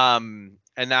 And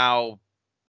now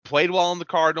played well in the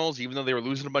Cardinals, even though they were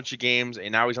losing a bunch of games,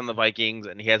 and now he's on the Vikings,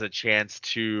 and he has a chance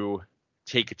to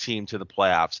take a team to the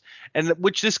playoffs. And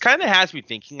which this kind of has me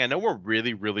thinking. I know we're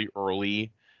really, really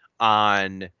early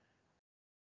on,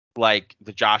 like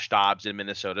the Josh Dobbs in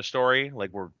Minnesota story.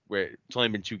 Like we're it's only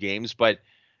been 2 games, but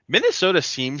Minnesota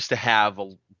seems to have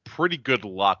a pretty good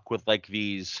luck with like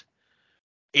these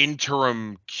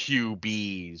interim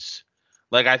QBs.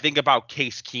 Like I think about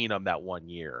Case Keenum that one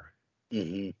year.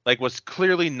 Mm-hmm. Like was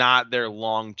clearly not their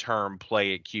long-term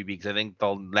play at QB because I think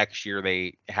the next year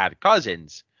they had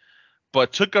Cousins,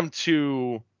 but took them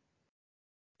to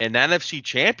an NFC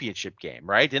Championship game,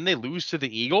 right? Didn't they lose to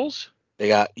the Eagles? They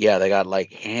got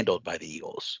like handled by the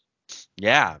Eagles.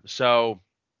 Yeah. So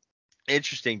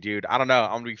interesting, dude. I don't know.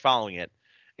 I'm gonna be following it.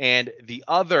 And the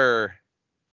other,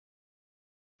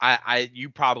 you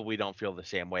probably don't feel the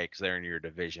same way because they're in your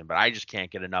division, but I just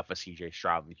can't get enough of CJ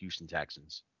Stroud and the Houston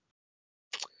Texans.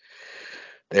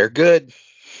 They're good.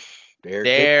 They're good.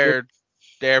 They're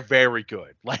they're very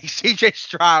good. Like CJ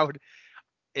Stroud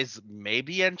is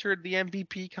maybe entered the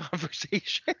MVP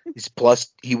conversation.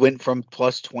 He went from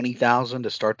plus 20,000 to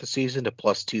start the season to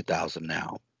plus 2,000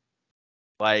 now.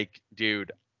 Like,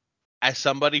 dude, as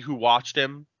somebody who watched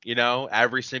him,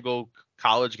 every single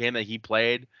college game that he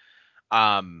played,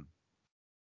 um,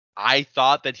 I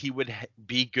thought that he would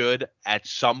be good at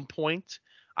some point.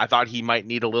 I thought he might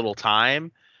need a little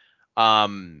time.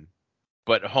 Um,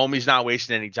 but homie's not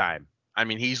wasting any time. I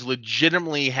mean, he's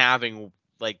legitimately having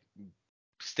like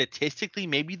statistically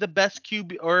maybe the best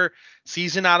QB or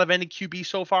season out of any QB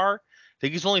so far. I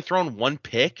think he's only thrown one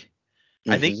pick.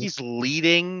 I think Mm-hmm. he's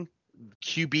leading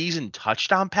QBs in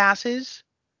touchdown passes.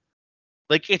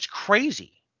 Like it's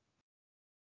crazy.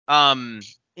 And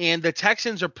the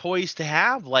Texans are poised to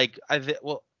have like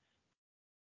well,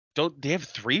 don't they have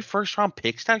 3 first-round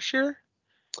picks next year?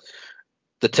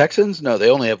 The Texans, no, they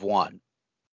only have one.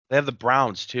 They have the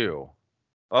Browns too.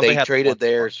 Oh, they They had the one traded before.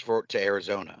 theirs to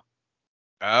Arizona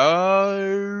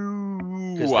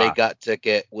because they Oh, got to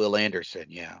get Will Anderson.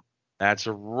 Yeah. that's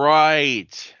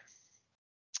right.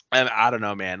 And I don't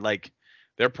know, man. Like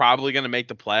they're probably going to make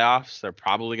the playoffs. They're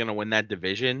probably going to win that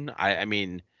division. I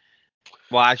mean,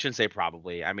 well, I shouldn't say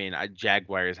probably. I mean,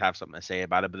 Jaguars have something to say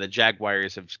about it, but the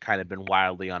Jaguars have kind of been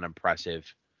wildly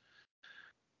unimpressive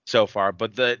so far.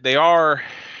 But they are,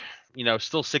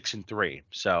 still 6-3.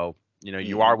 So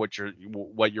you are Mm-hmm.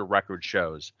 what your record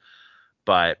shows.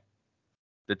 But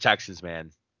the Texans,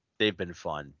 man, they've been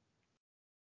fun.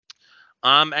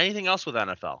 Anything else with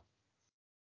NFL?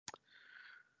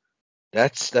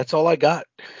 That's all I got.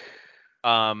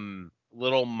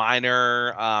 Little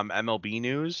minor MLB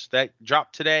news that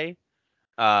dropped today.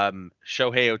 Shohei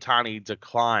Ohtani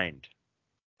declined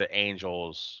the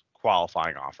Angels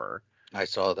qualifying offer. I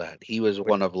saw that. He was Which,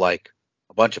 one of like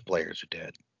a bunch of players who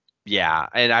did. yeah,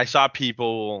 and I saw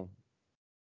people,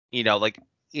 like,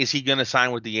 is he gonna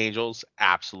sign with the Angels?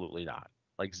 Absolutely not.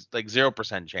 Like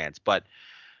 0% chance. But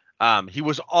he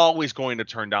was always going to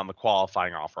turn down the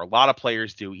qualifying offer. A lot of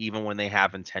players do, even when they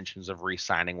have intentions of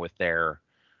re-signing with their,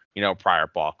 prior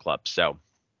ball club. So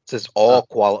It says uh, all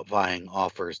qualifying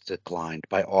offers declined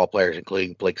by all players,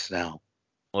 including Blake Snell.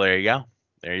 well, there you go.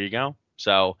 There you go.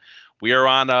 So we are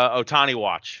on Otani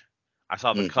watch. I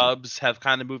saw the Mm-hmm. Cubs have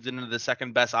kind of moved into the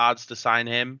second best odds to sign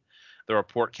him. The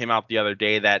report came out the other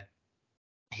day that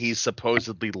he's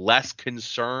supposedly less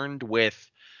concerned with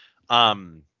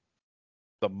um,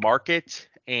 the market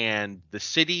and the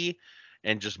city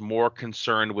and just more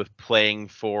concerned with playing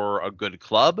for a good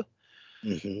club,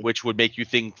 Mm-hmm. which would make you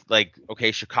think like,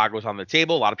 okay, Chicago's on the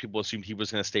table. A lot of people assumed he was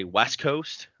going to stay West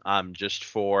Coast, just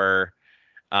for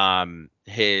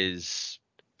his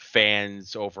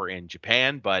fans over in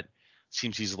Japan, but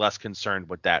seems he's less concerned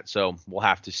with that. So we'll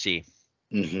have to see.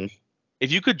 Mm-hmm.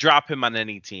 If you could drop him on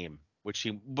any team, which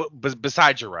he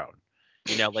besides your own,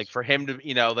 like for him to,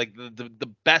 like the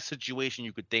best situation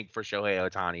you could think for Shohei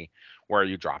Ohtani, where are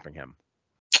you dropping him?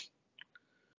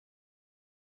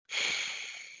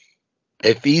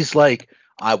 If he's like,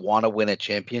 I want to win a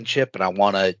championship and I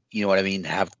want to, you know what I mean,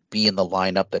 have be in the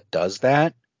lineup that does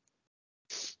that,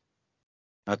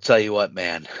 I'll tell you what,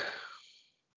 man,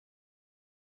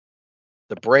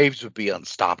 the Braves would be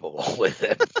unstoppable with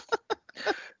him.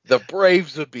 The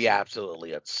Braves would be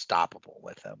absolutely unstoppable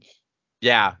with him.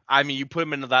 Yeah, I mean, you put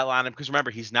him into that lineup because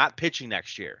remember he's not pitching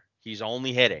next year; he's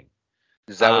only hitting.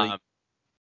 Is that what he? Um,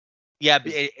 Yeah,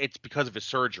 Is it's because of his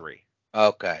surgery.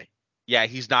 okay. Yeah,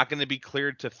 he's not going to be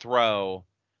cleared to throw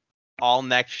all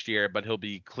next year, but he'll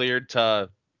be cleared to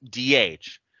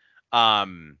DH.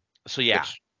 Um, so yeah,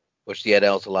 Which the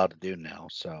NL is allowed to do now.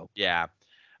 So yeah,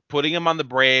 putting him on the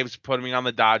Braves, putting him on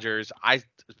the Dodgers. I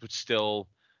would still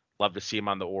love to see him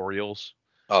on the Orioles.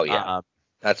 oh yeah, Um,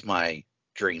 that's my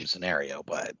dream scenario.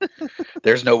 But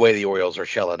there's no way the Orioles are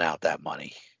shelling out that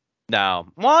money. no,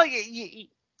 well, you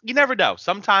never know.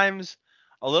 Sometimes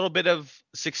a little bit of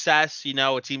success,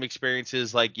 a team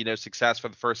experiences like success for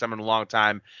the first time in a long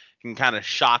time can kind of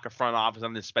shock a front office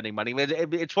on this spending money.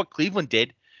 It's what Cleveland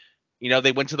did.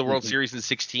 They went to the World Mhm. Series in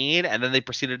 16, and then they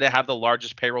proceeded to have the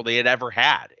largest payroll they had ever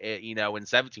had, in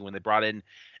 17 when they brought in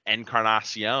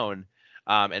Encarnacion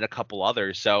and a couple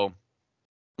others. So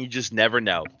you just never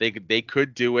know. They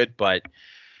could do it, but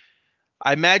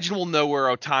I imagine we'll know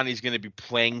where Otani's going to be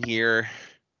playing here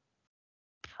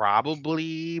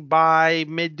probably by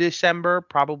mid-December,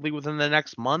 probably within the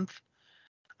next month.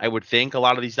 I would think a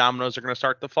lot of these dominoes are going to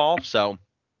start to fall, so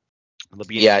it'll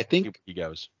be Yeah, I interesting to see where think he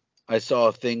goes. I saw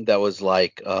a thing that was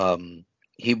like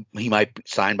he might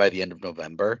sign by the end of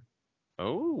November.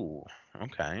 Oh,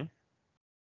 okay.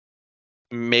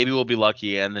 Maybe we'll be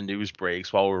lucky and the news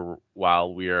breaks while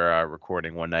we're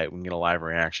recording one night. We can get a live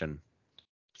reaction.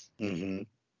 Hmm.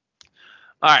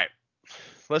 All right,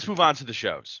 let's move on to the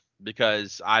shows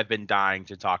because I've been dying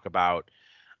to talk about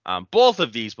both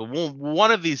of these, but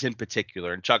one of these in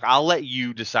particular. And Chuck, I'll let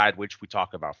you decide which we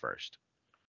talk about first.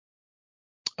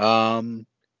 Um,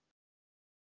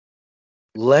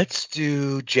 let's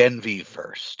do Gen V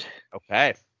first.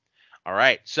 Okay. All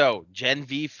right. So Gen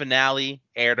V finale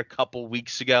aired a couple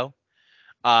weeks ago.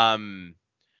 Um,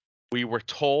 we were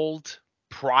told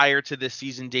prior to this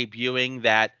season debuting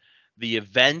that the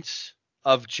events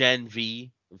of Gen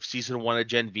V, of season one of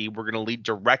Gen V, were going to lead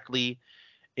directly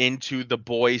into the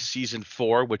boys season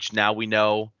four, which now we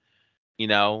know,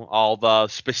 all the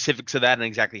specifics of that and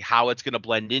exactly how it's going to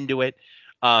blend into it.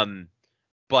 Um,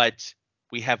 but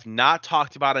we have not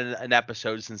talked about an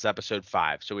episode since episode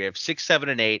five. So we have six, seven,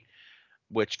 and eight,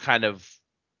 which kind of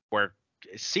were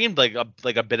it seemed like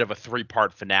a bit of a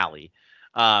three-part finale.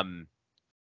 Um,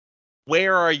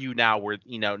 where are you now where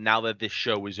now that this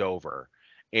show is over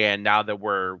and now that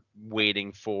we're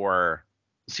waiting for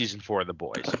season four of the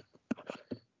boys?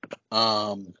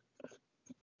 Um,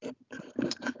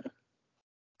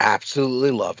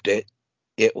 Absolutely loved it.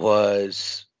 It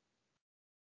was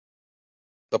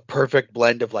the perfect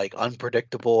blend of like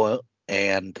unpredictable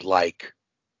and like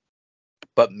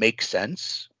but makes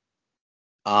sense.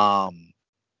 Um,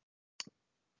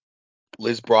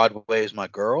 Liz Broadway is my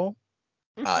girl.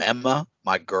 Emma,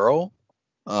 my girl.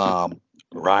 Um,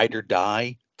 Ride or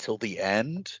die till the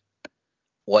end.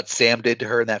 What Sam did to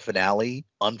her in that finale,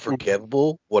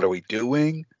 unforgivable. What are we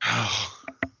doing?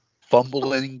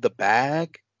 Fumbling the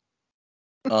bag.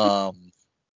 Um,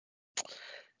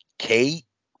 Kate,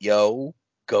 yo,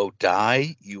 go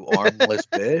die, you armless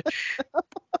bitch.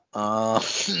 Uh,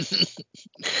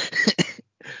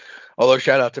 although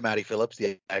shout out to Maddie Phillips,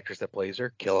 the actress that plays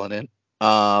her, killing it.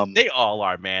 They all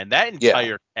are, man. That Yeah,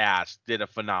 entire cast did a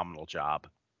phenomenal job.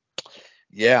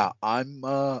 yeah.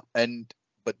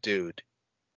 But dude,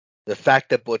 the fact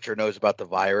that Butcher knows about the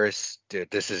virus,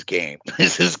 dude, this is game.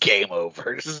 This is game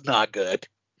over. This is not good.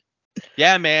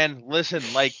 Yeah, man. Listen,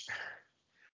 like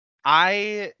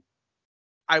I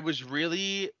I was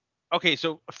really okay.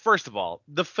 So first of all,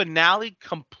 the finale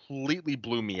completely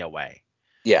blew me away.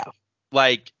 Yeah,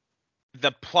 Like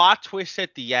the plot twist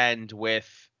at the end with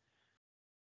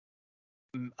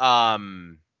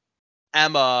um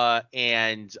Emma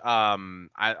and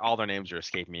all their names are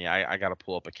escaping me. I gotta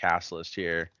pull up a cast list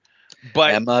here.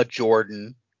 But Emma,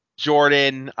 Jordan,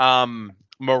 Jordan,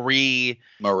 Marie,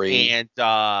 Marie, and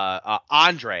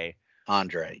Andre,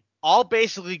 Andre. all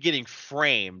basically getting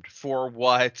framed for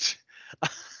what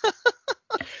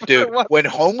for Dude, what when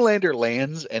Homelander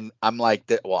lands, and I'm like,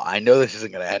 well, I know this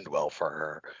isn't going to end well for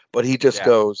her, but he just yeah.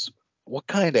 goes, "What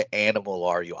kind of animal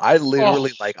are you?" I Oh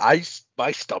literally, like,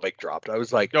 my stomach dropped. I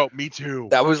was like, no, me too.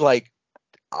 that was like,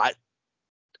 I,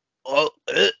 oh,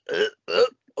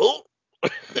 oh.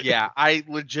 Yeah, I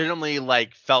legitimately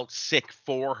like felt sick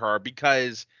for her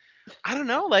because I don't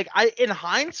know, like I in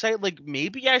hindsight, like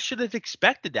maybe I should have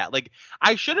expected that. Like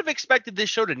I should have expected this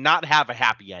show to not have a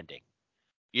happy ending,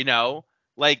 you know?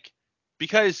 Like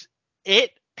because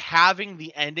it having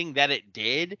the ending that it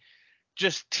did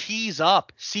just tease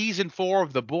up season 4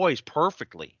 of The Boys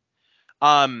perfectly.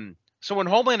 So when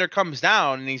Homelander comes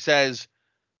down and he says,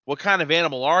 "What kind of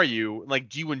animal are you? Like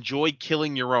do you enjoy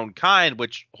killing your own kind?"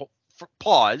 Which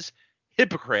pause,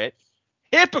 hypocrite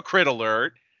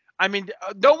alert. I mean,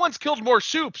 no one's killed more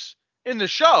Supes in the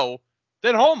show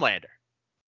than Homelander.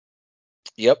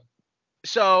 Yep.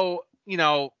 So,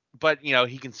 but,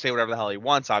 he can say whatever the hell he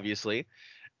wants, obviously.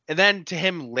 And then to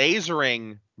him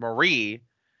lasering Marie,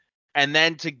 and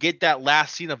then to get that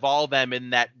last scene of all of them in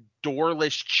that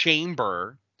doorless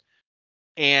chamber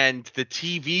and the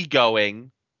TV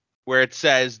going where it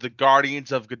says the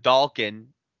Guardians of Godalkin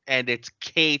and it's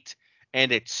Kate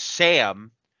and it's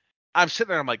Sam. I'm sitting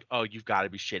there, I'm like, oh, you've got to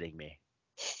be shitting me.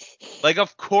 Like,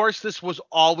 of course, this was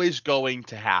always going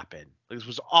to happen. This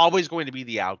was always going to be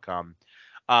the outcome.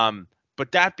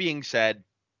 But that being said,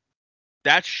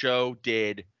 that show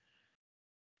did.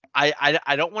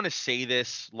 I don't want to say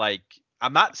this like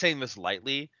I'm not saying this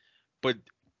lightly, but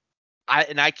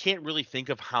I can't really think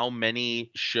of how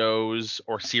many shows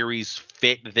or series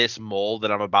fit this mold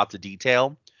that I'm about to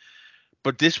detail.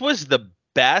 But this was the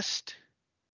best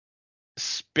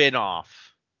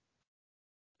spin-off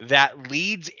that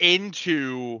leads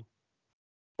into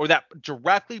or that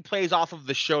directly plays off of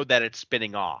the show that it's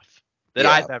spinning off that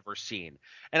Yeah. I've ever seen.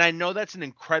 And I know that's an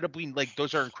incredibly like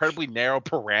those are incredibly narrow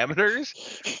parameters,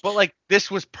 but like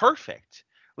this was perfect.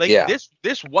 Like Yeah.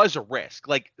 this was a risk.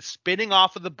 Like spinning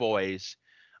off of the boys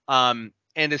and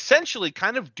essentially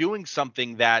kind of doing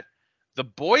something that the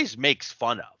boys makes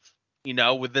fun of.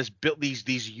 With this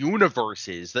these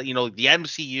universes that the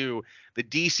MCU, the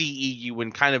DCEU,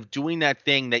 and kind of doing that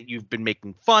thing that you've been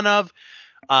making fun of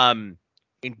um,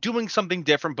 in doing something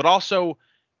different, but also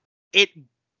it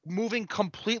moving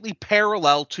completely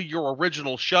parallel to your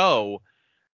original show.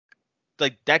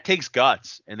 Like that takes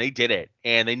guts, and they did it,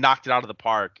 and they knocked it out of the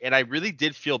park. And I really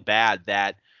did feel bad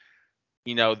that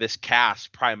this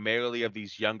cast primarily of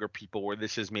these younger people, where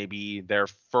this is maybe their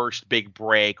first big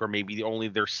break, or maybe only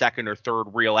their second or third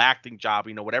real acting job,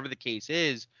 whatever the case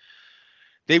is,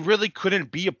 they really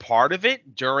couldn't be a part of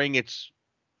it during it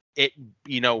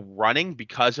running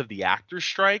because of the actors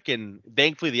strike, and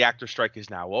thankfully the actor strike is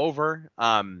now over.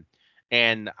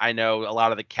 And I know a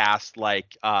lot of the cast,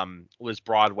 like Liz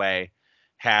Broadway,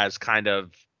 has kind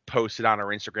of posted on her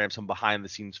Instagram some behind the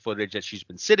scenes footage that she's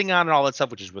been sitting on and all that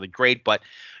stuff, which is really great. But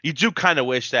you do kind of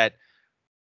wish that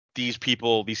these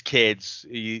people, these kids,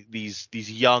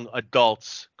 these young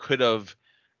adults could have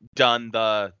done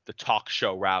the talk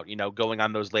show route, going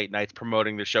on those late nights,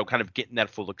 promoting the show, kind of getting that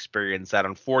full experience that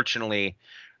unfortunately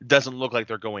doesn't look like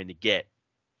they're going to get.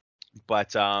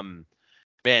 But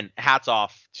man, hats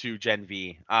off to Gen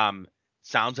V.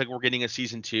 Sounds like we're getting a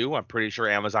season 2. I'm pretty sure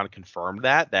Amazon confirmed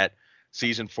that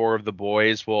season 4 of The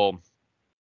Boys will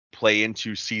play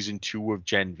into season 2 of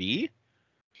Gen V,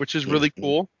 which is really Mm-hmm.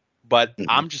 cool. But Mm-hmm.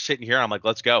 I'm just sitting here, I'm like,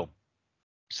 let's go.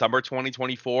 Summer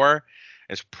 2024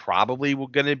 is probably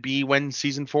going to be when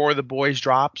season 4 of The Boys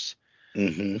drops.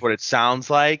 Mm-hmm. That's what it sounds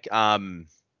like. And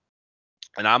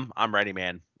I'm ready,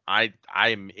 man.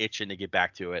 I'm itching to get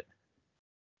back to it.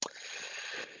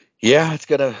 Yeah,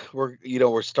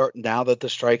 we're starting now that the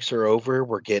strikes are over.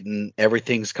 We're getting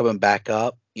everything's coming back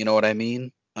up. You know what I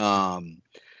mean?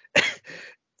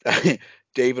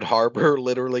 David Harbour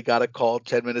literally got a call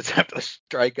 10 minutes after the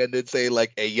strike ended saying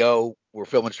like, "Hey, yo, we're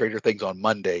filming Stranger Things on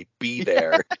Monday. Be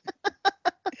there."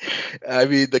 I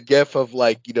mean, the gif of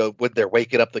like, when they're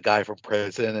waking up the guy from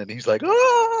prison and he's like,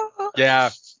 "Ah."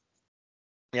 Yeah.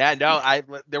 Yeah, no,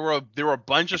 there were a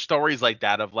bunch of stories like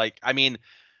that of like, I mean,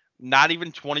 not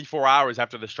even 24 hours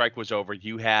after the strike was over,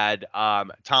 you had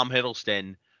Tom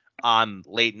Hiddleston on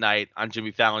late night on Jimmy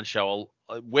Fallon show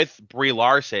with Brie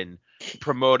Larson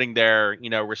promoting their,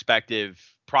 respective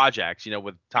projects,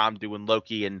 with Tom doing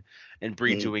Loki and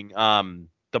Brie Mhm. doing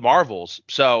the Marvels.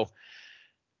 So,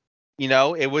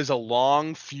 it was a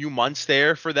long few months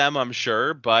there for them, I'm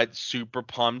sure, but super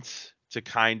pumped to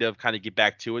kind of get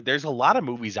back to it. There's a lot of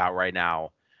movies out right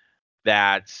now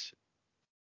that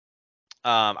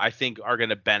I think are going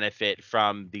to benefit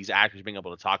from these actors being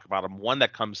able to talk about them. One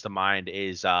that comes to mind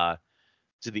is the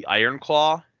Iron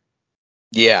Claw.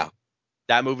 Yeah.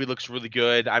 That movie looks really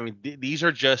good. I mean, these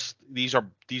are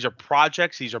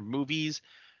projects, these are movies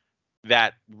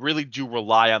that really do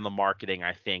rely on the marketing.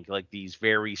 I think like these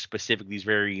very specific, these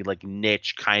very like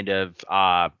niche kind of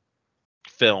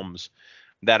films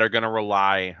that are going to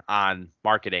rely on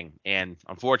marketing. And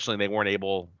unfortunately, they weren't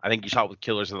able. I think you saw it with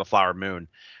Killers of the Flower Moon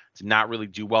to not really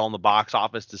do well in the box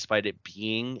office, despite it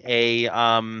being a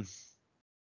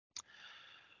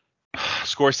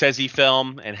Scorsese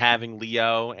film and having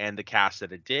Leo and the cast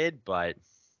that it did. But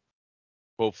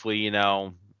hopefully,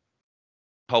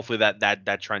 hopefully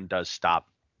that trend does stop.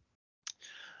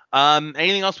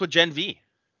 Anything else with Gen V?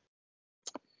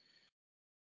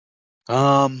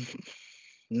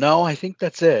 No, I think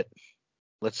that's it.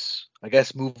 let's, I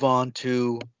guess, move on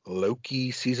to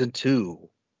Loki season 2.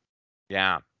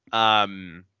 Yeah.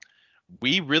 Um,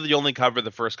 we really only covered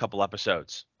the first couple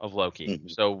episodes of Loki,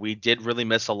 Mhm. so we did really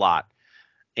miss a lot.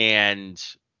 And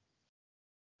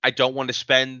I don't want to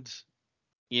spend,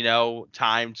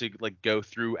 time to like go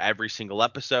through every single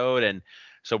episode. And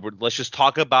so let's just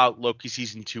talk about Loki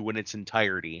season 2 in its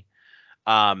entirety.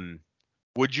 Um,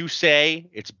 would you say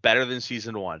it's better than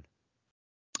season 1?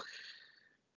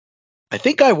 I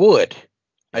think I would.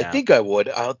 I Yeah. think I would.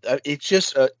 It's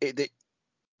just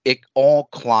it all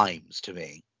climbs to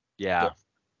me. Yeah. But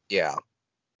yeah,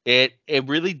 It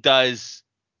really does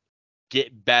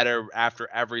get better after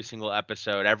every single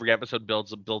episode. Every episode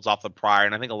builds off the prior,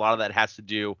 and I think a lot of that has to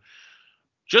do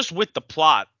just with the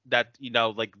plot that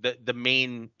like the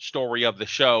main story of the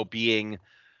show being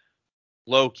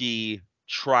Loki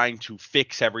trying to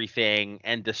fix everything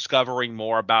and discovering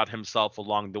more about himself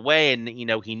along the way. And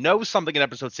he knows something in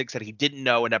episode 6 that he didn't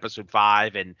know in episode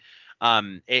 5. And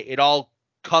it all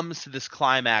comes to this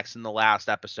climax in the last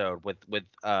episode with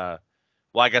well,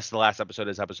 I guess the last episode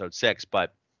is episode 6.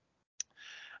 But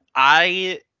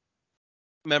I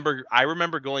I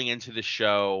remember going into the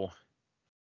show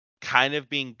kind of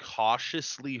being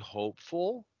cautiously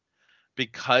hopeful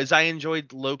because I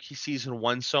enjoyed Loki season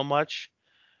 1 so much,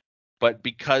 but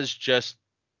because just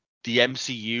the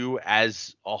MCU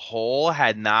as a whole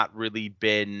had not really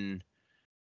been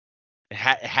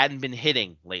hadn't been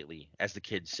hitting lately, as the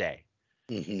kids say.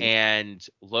 hmm And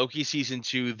Loki season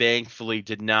 2 thankfully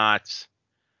did not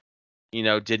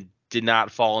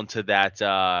fall into that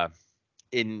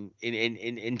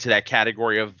into that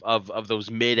category of those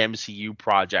mid MCU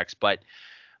projects. But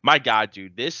my God,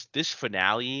 dude, this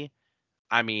finale,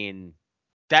 I mean,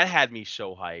 that had me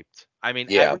so hyped. I mean,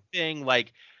 yeah, everything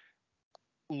like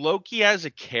Loki as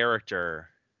a character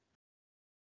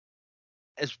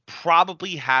is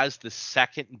probably has the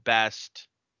second best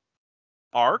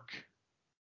arc,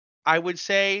 I would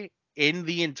say, in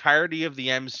the entirety of the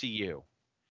MCU.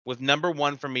 With number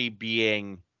one for me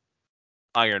being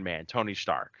Iron Man, Tony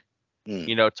Stark.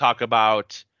 mm, Talk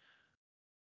about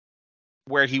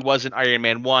where he was in Iron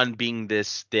Man 1 being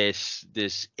this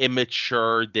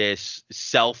immature, this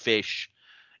selfish,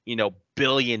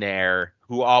 billionaire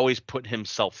who always put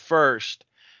himself first.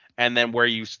 And then where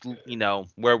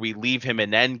we leave him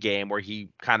in Endgame, where he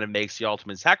kind of makes the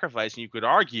ultimate sacrifice, and you could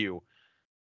argue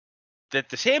that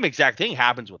the same exact thing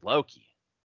happens with Loki.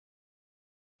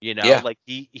 yeah, Like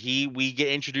we get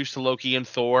introduced to Loki in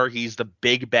Thor. He's the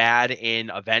big bad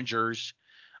in Avengers.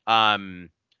 Um,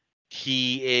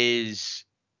 he is,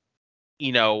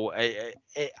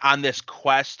 on this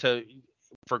quest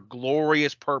for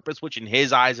glorious purpose, which in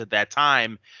his eyes at that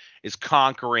time is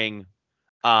conquering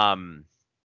um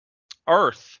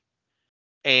Earth.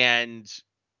 And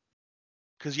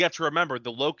because you have to remember,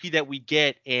 the Loki that we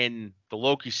get in the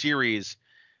Loki series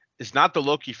is not the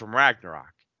Loki from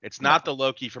Ragnarok. It's not no, the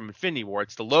Loki from Infinity War.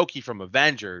 It's the Loki from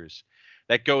Avengers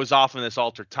that goes off in this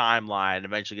altered timeline and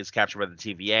eventually gets captured by the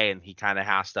TVA, and he kind of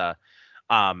has to,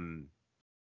 um,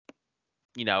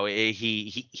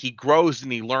 he grows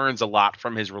and he learns a lot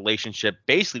from his relationship,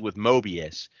 basically with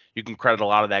Mobius. You can credit a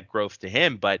lot of that growth to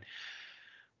him, but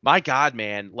my God,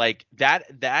 man, like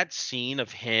that scene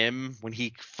of him when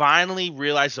he finally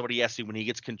realizes what he has to do, when he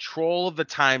gets control of the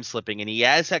time slipping and he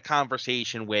has that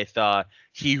conversation with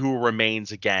he who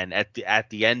remains again at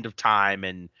the end of time.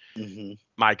 And hmm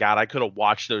my God, I could have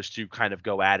watched those two kind of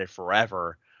go at it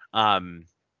forever. Um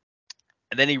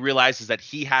and then he realizes that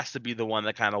he has to be the one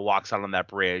that kind of walks out on that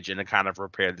bridge and to kind of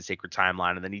repair the sacred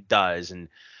timeline, and then he does. And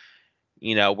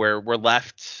we're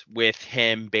left with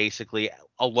him basically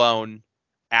alone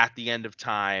at the end of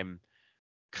time,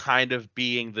 kind of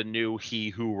being the new he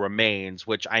who remains,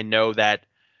 which I know that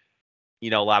a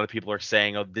lot of people are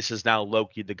saying, oh, this is now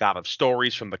Loki, the god of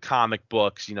stories from the comic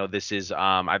books. This is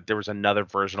there was another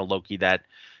version of Loki that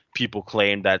people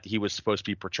claimed that he was supposed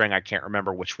to be portraying. I can't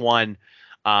remember which one.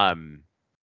 Um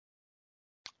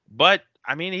but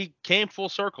I mean, he came full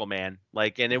circle, man.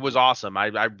 Like, and it was awesome. I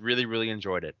really really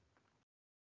enjoyed it.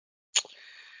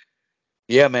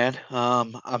 yeah, man.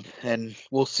 And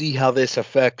we'll see how this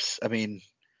affects. I mean,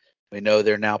 we know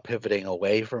they're now pivoting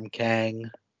away from Kang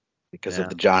because of Yeah.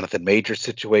 the Jonathan Major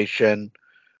situation,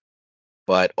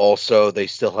 but also they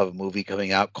still have a movie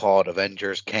coming out called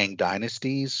Avengers Kang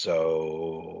Dynasties.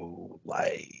 So,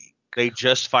 like, They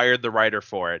just fired the writer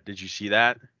for it. Did you see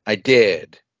that? I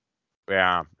did.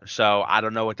 Yeah. So I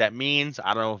don't know what that means.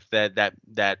 I don't know if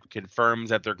that confirms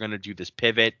that they're going to do this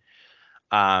pivot.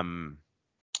 Um,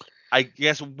 I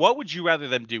guess what would you rather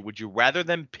them do? Would you rather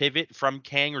them pivot from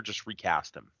Kang or just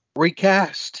recast him?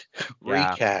 Recast.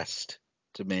 Yeah. Recast.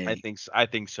 to me. I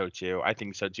think so too. I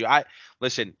think so too. I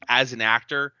listen, as an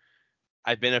actor,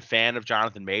 I've been a fan of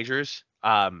Jonathan Majors.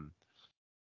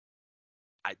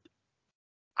 I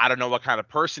I don't know what kind of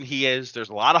person he is. There's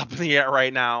a lot up in the air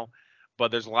right now,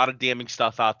 but there's a lot of damning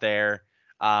stuff out there.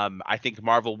 I think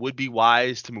Marvel would be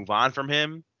wise to move on from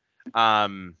him.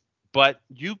 Um, but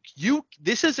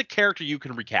this is a character you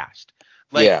can recast.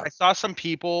 Like Yeah, I saw some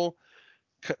people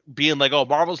being like, "Oh,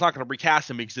 Marvel's not going to recast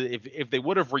him because if they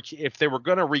would have if they were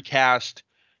going to recast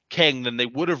King, then they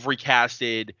would have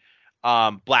recasted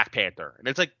Black Panther." And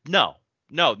it's like, no,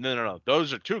 no, no, no, no.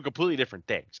 Those are two completely different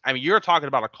things. I mean, you're talking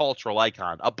about a cultural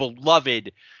icon, a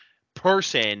beloved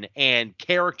person and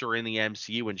character in the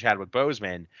MCU in Chadwick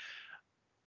Boseman.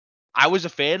 I was a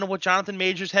fan of what Jonathan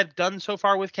Majors had done so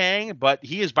far with Kang, but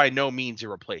he is by no means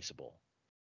irreplaceable.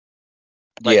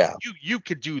 Like yeah, you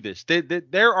could do this.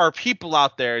 There are people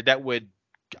out there that would,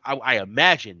 I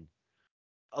imagine,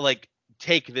 like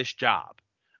take this job.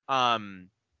 Um,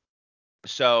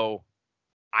 so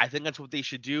I think that's what they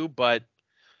should do. But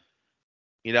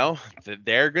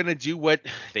they're gonna do what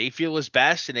they feel is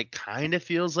best, and it kind of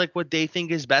feels like what they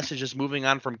think is best is just moving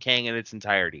on from Kang in its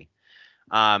entirety.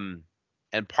 Um,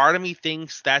 and part of me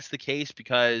thinks that's the case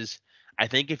because I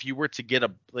think if you were to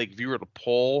if you were to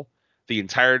poll the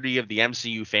entirety of the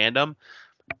MCU fandom,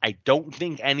 I don't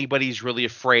think anybody's really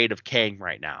afraid of Kang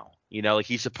right now. Like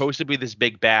he's supposed to be this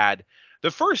big bad.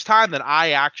 The first time that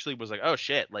I actually was like, oh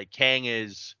shit, like Kang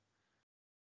is,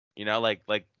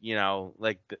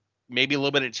 maybe a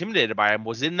little bit intimidated by him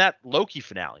was in that Loki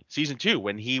finale, season 2,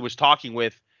 when he was talking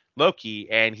with Loki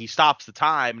and he stops the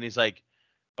time and he's like,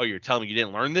 "Oh, you're telling me you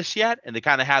didn't learn this yet?" And they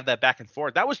kind of have that back and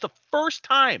forth. That was the first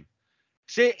time.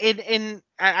 See, and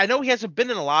I know he hasn't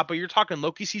been in a lot, but you're talking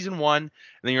Loki season 1, and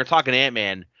then you're talking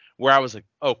Ant-Man, where I was like,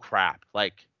 "Oh crap!"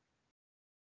 Like,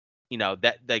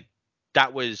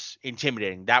 that was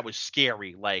intimidating. That was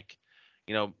scary. Like,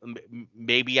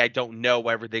 maybe I don't know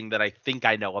everything that I think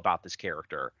I know about this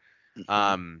character. hmm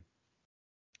Um,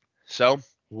 so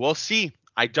we'll see.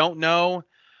 I don't know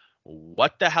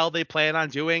what the hell they plan on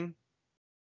doing.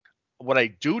 What I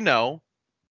do know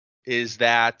is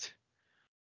that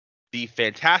the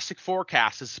Fantastic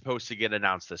Forecast is supposed to get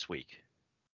announced this week.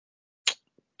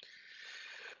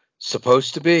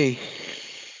 supposed to be.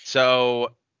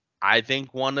 So I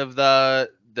think one of the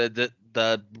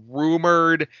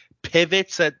rumored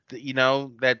pivots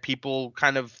that people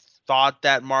kind of thought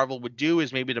that Marvel would do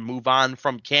is maybe to move on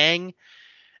from Kang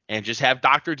and just have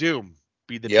Doctor Doom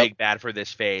be the Yep. big bad for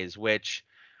this phase, which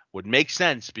would make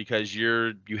sense because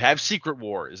you have Secret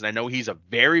Wars, and I know he's a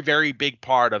very very big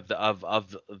part of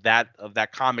that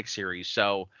comic series.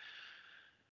 So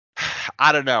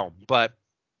I don't know, but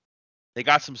they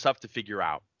got some stuff to figure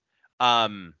out.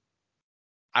 Um,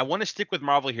 I want to stick with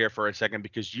Marvel here for a second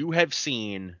because you have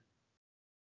seen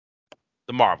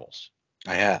the Marvels.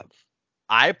 I have.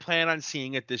 I plan on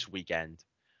seeing it this weekend.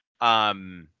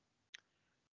 Um,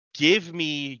 give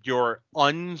me your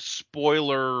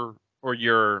unspoiler or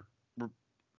your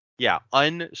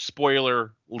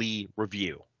unspoilerly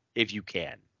review if you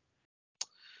can.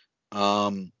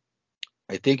 Um,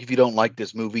 I think if you don't like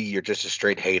this movie, you're just a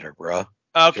straight hater, bruh.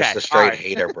 Just Okay, a all straight right.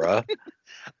 hater, bruh.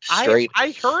 I Straight.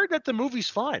 I heard that the movie's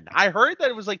fun. I heard that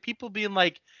it was like people being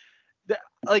like,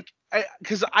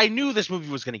 because I knew this movie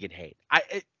was going to get hate.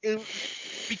 It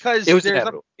Because was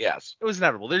inevitable. Yes. it was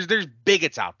inevitable. There's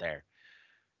bigots out there,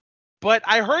 but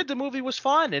I heard the movie was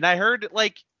fun, and I heard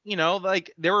like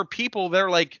there were people that are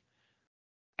like,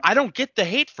 I don't get the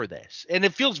hate for this, and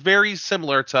it feels very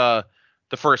similar to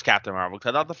the first Captain Marvel because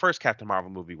I thought the first Captain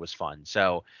Marvel movie was fun.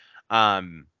 So,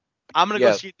 um, I'm gonna go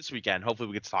Yeah. see it this weekend. Hopefully,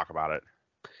 we get to talk about it.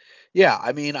 Yeah.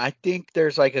 I mean, I think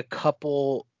there's like a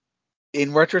couple.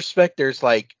 In retrospect, there's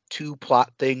like two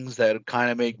plot things that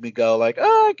kind of make me go like,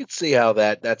 oh, I could see how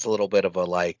that's a little bit of a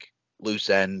like loose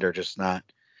end or just not.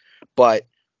 But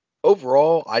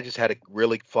overall, I just had a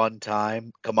really fun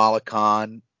time. Kamala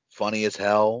Khan, funny as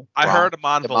hell. I heard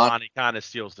Amon Iman, Vellani kind of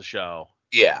steals the show.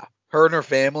 yeah, her and her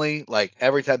family, like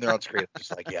every time they're on screen, I'm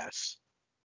just like, yes,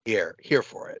 here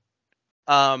for it.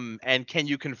 And can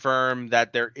you confirm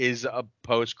that there is a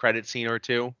post-credit scene or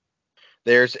two?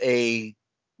 There's a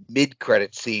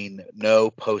mid-credit scene, no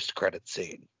post-credit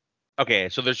scene. Okay,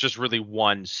 so there's just really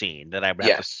one scene that I would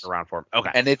have to stick Yes, around for.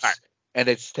 Okay, and all right,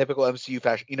 it's typical MCU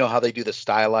fashion. You know how they do the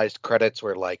stylized credits,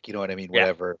 where like, you know what I mean, yeah,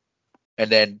 whatever, and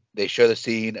then they show the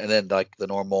scene, and then like the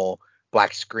normal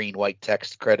black screen, white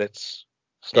text credits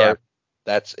yeah, start.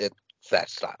 That's it. It's that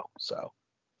style. So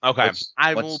okay. once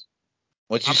I will. once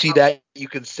once you I'm see probably that, you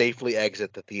can safely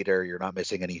exit the theater. You're not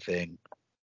missing anything.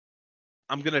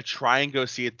 I'm gonna try and go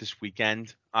see it this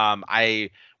weekend. I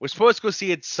was supposed to go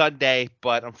see it Sunday,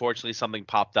 but unfortunately something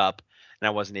popped up and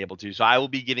I wasn't able to. So I will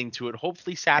be getting to it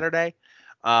hopefully Saturday.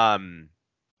 Um,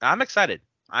 I'm excited.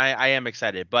 I am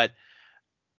excited, but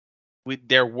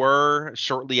there were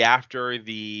shortly after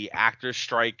the actors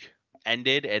strike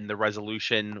ended and the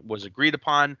resolution was agreed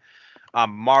upon.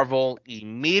 Marvel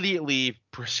immediately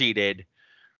proceeded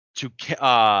to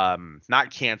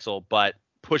not cancel but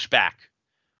push back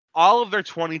all of their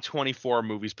 2024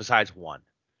 movies besides one.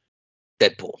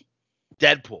 Deadpool.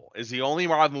 Deadpool is the only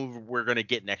Marvel movie we're going to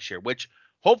get next year, which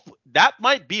hope that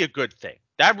might be a good thing.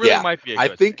 That really Yeah, might be a I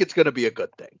good thing. think it's going to be a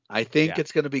good thing. I think Yeah.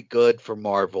 it's going to be good for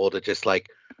Marvel to just like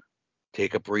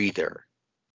take a breather.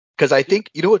 Because I think,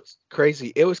 you know what's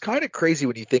crazy? It was kind of crazy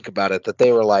when you think about it that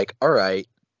they were like, all right,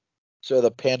 so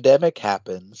the pandemic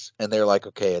happens, and they're like,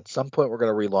 okay, at some point we're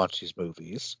going to relaunch these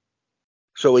movies.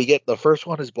 So we get the first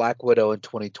one is Black Widow in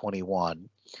 2021,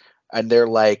 and they're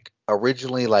like,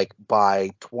 originally, like by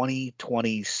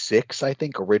 2026, I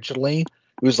think originally, it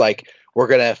was like, we're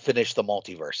going to finish the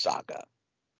multiverse saga.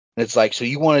 And it's like, so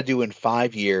you want to do in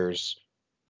 5 years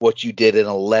what you did in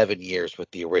 11 years with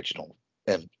the original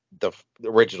and the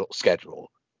original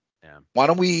schedule. Yeah. Why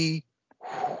don't we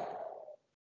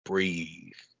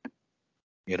breathe?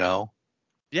 You know,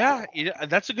 Yeah,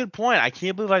 that's a good point. I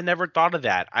can't believe I never thought of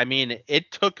that. I mean,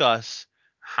 it took us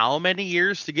how many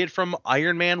years to get from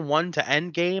Iron Man 1 to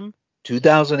Endgame?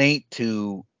 2008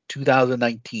 to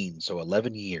 2019, so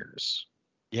 11 years.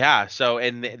 Yeah, so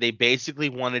and they basically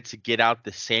wanted to get out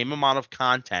the same amount of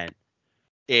content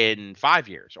in 5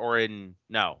 years or in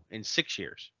no, in 6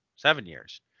 years, 7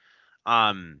 years.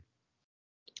 Um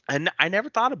and I never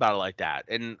thought about it like that.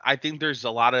 And I think there's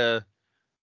a lot of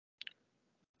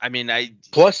I mean, I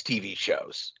Plus TV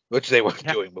shows, which they weren't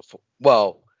yeah, doing before.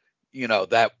 Well,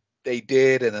 that they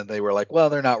did, and then they were like,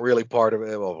 well, they're not really part of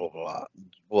it. Blah blah blah.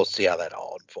 We'll see how that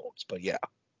all unfolds. But yeah,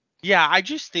 yeah, I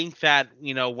just think that,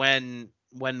 when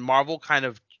Marvel kind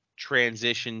of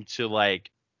transitioned to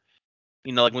like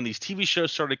like when these TV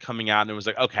shows started coming out and it was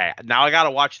like, okay, now I got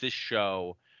to watch this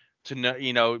show to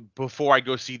know, before I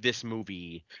go see this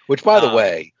movie. which by the Um,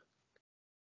 way,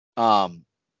 um,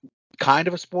 kind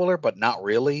of a spoiler, but not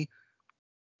really.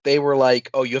 They were like,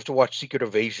 oh, you have to watch Secret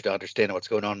Invasion to understand what's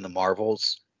going on in the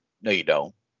Marvels. No, you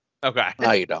don't. okay.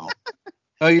 No, you don't.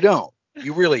 No, you don't.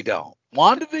 You really don't.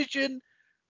 WandaVision,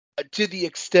 to the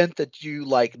extent that you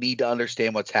like need to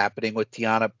understand what's happening with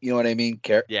Tiana, you know what I mean?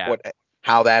 Yeah.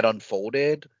 How that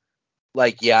unfolded.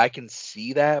 Like, yeah, I can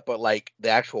see that, but like the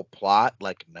actual plot,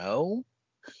 like, no.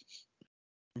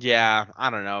 Yeah, I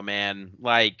don't know, man.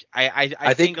 Like I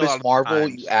I think think a lot Miss of the Marvel,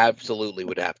 you times absolutely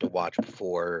would have to watch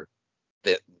before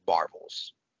the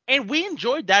Marvels. and we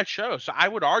enjoyed that show. So I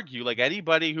would argue like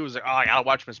anybody who was like, "Oh, I got to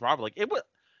watch Miss Marvel." Like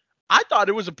I thought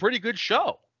it was a pretty good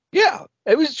show. Yeah,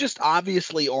 it was just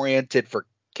obviously oriented for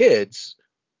kids,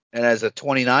 and as a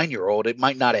 29-year-old, it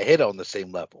might not have hit on the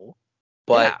same level,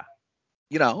 but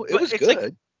Yeah. it But was it's like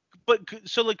good.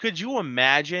 so like could you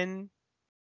imagine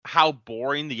how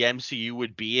boring the MCU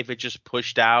would be if it just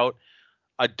pushed out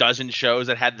a dozen shows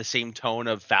that had the same tone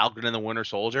of Falcon and the Winter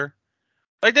Soldier?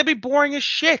 Like that'd be boring as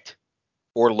shit.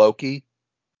 Or Loki.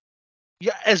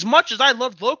 Yeah, as much as I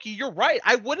loved Loki, you're right.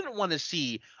 I wouldn't want to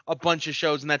see a bunch of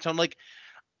shows in that tone. Like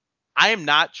I am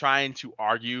not trying to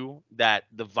argue that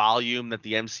the volume that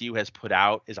the MCU has put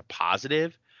out is a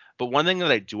positive, but one thing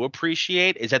that I do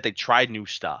appreciate is that they tried new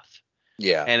stuff.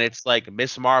 Yeah, And it's like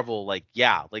Miss Marvel, like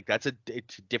yeah, like it's a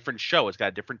different show. It's got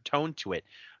a different tone to it.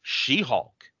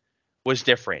 She-Hulk was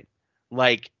different.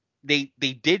 Like they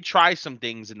did try some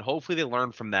things and hopefully they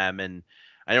learned from them. And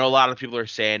I know a lot of people are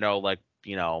saying, oh, like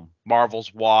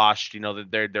Marvel's washed.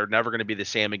 That they're never going to be the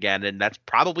same again, and that's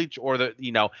probably or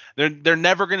they're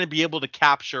never going to be able to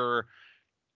capture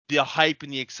the hype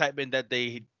and the excitement that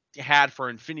they had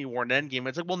for Infinity War and Endgame.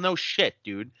 It's like, well, no shit,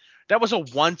 dude. That was a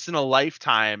once in a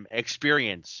lifetime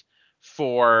experience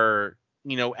for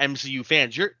MCU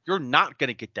fans. You're not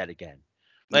gonna get that again.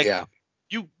 Like yeah,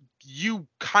 you you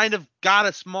kind of got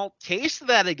a small taste of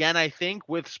that again, I think,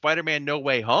 with Spider-Man No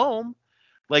Way Home.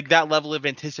 Like that level of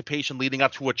anticipation leading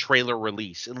up to a trailer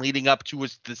release and leading up to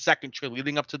the second trailer,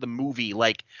 leading up to the movie.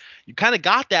 Like you kind of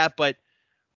got that, but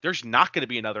there's not going to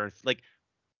be another like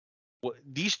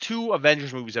these two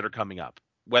Avengers movies that are coming up,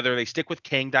 whether they stick with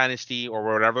Kang Dynasty or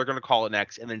whatever they're going to call it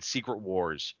next, and then Secret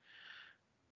Wars,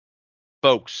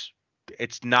 folks,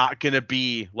 it's not going to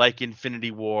be like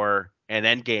Infinity War and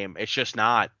Endgame. It's just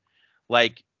not.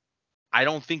 Like, I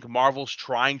don't think Marvel's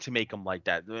trying to make them like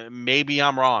that. Maybe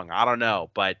I'm wrong. I don't know.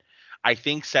 But I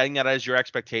think setting that as your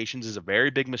expectations is a very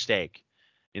big mistake.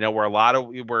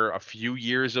 we're a few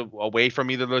years away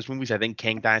from either of those movies. I think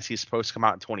Kang Dynasty is supposed to come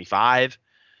out in 25.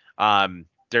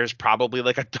 There's probably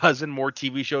like a dozen more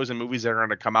TV shows and movies that are going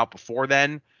to come out before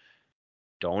then.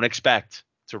 Don't expect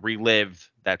to relive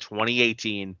that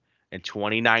 2018 and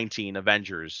 2019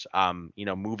 Avengers,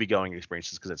 movie going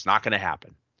experiences, because it's not going to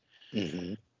happen.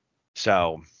 Mm-hmm.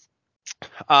 So,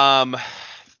 um,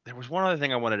 there was one other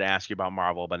thing I wanted to ask you about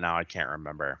Marvel, but now I can't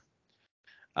remember.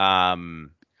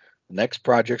 Um, The next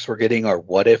projects we're getting are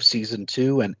What If Season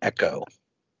 2 and Echo.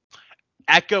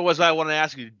 Echo was what I wanted to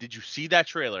ask you. Did you see that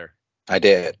trailer? I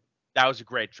did. That was a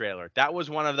great trailer. That was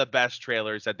one of the best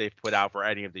trailers that they've put out for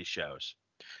any of these shows.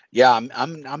 Yeah,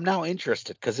 I'm now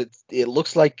interested because it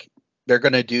looks like they're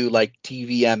gonna do like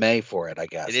TVMA for it, I It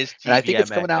guess, is and I think it's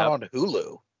TVMA. coming out Yep. on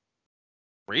Hulu.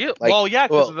 Real? Like, Well, yeah,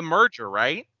 because of well, the merger,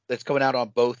 right? it's coming out on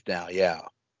both now. Yeah,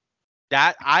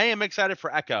 That I am excited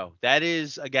for Echo. That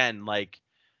is again like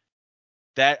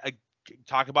that.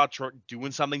 Talk about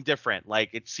doing something different. Like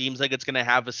it seems like it's gonna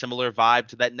have a similar vibe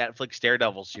to that Netflix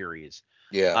Daredevil series.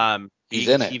 yeah, he's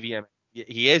Being in it. TVM,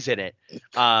 he is in it.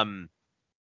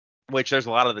 Which there's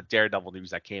a lot of the Daredevil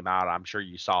news that came out. I'm sure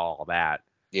you saw all that.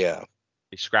 Yeah,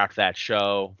 They scrapped that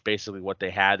show. Basically, what they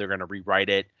had, they're gonna rewrite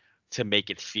it to make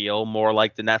it feel more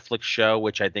like the Netflix show,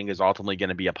 which I think is ultimately going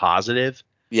to be a positive.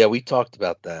 yeah, we talked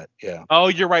about that. Yeah, Oh,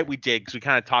 you're right, we did, because we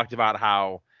kind of talked about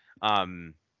how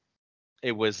um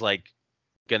it was like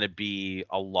going to be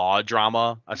a law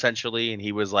drama essentially, and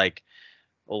he was like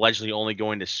allegedly only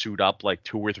going to suit up like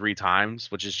 2 or 3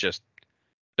 times, which is just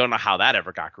don't know how that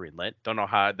ever got greenlit. Don't know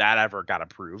how that ever got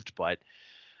approved, but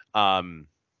um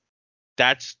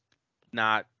that's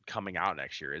not coming out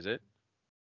next year, is it?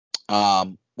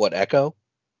 what Echo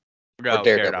or No, Daredevil?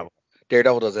 Daredevil.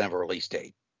 Daredevil doesn't have a release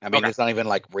date. I mean, Okay. it's not even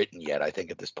like written yet. I think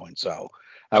at this point, so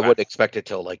I Okay. wouldn't expect it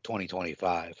till like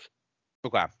 2025.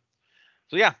 Okay.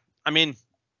 So yeah, I mean,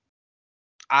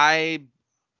 I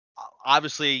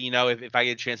obviously, if I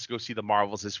get a chance to go see the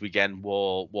Marvels this weekend,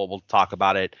 we'll talk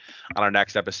about it on our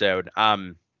next episode.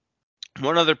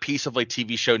 One other piece of like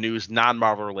TV show news,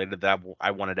 non-Marvel related, that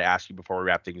I wanted to ask you before we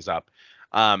wrap things up.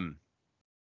 Um,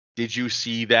 did you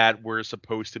see that we're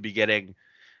supposed to be getting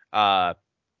uh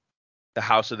the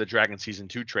House of the Dragon season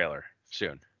 2 trailer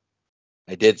soon?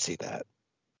 I did see that.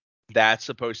 That's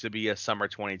supposed to be a summer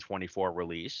 2024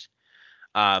 release.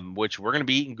 Which we're gonna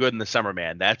be eating good in the summer,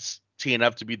 man. That's teeing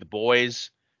up to be The Boys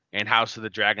and House of the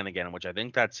Dragon again, which I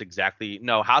think that's exactly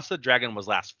no. House of the Dragon was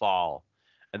last fall,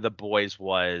 and The Boys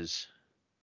was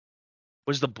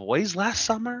The Boys last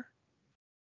summer,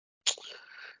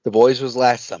 The Boys was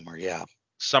last summer. Yeah.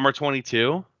 summer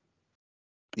 22.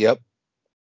 Yep.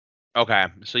 Okay,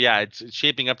 so yeah, it's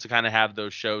shaping up to kind of have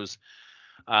those shows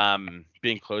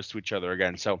being close to each other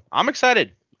again. So I'm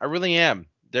excited. I really am.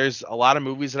 There's a lot of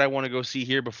movies that I want to go see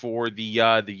here before the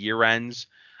year ends.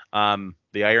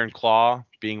 The Iron Claw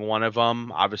being one of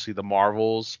them. Obviously, the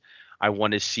Marvels. I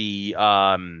want to see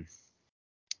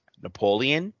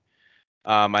Napoleon.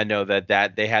 I know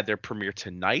that they had their premiere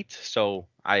tonight, so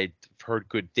I've heard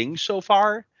good things so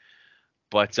far.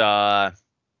 But I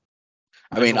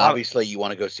there's a mean, lot of obviously, you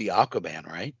want to go see Aquaman,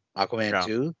 right? Aquaman no,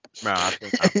 2? no,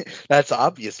 no. That's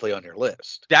obviously on your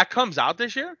list. That comes out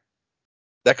this year.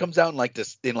 That comes out in like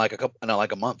this in like a couple, no,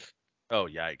 like a month. Oh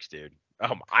yikes, dude.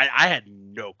 I had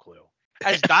no clue.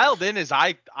 As dialed in as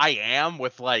I am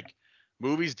with like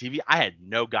movies, TV, I had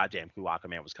no goddamn clue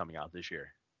Aquaman was coming out this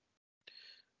year.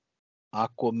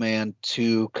 Aquaman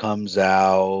 2 comes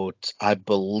out, I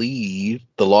believe,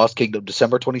 The Lost Kingdom,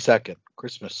 December 22nd,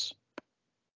 Christmas.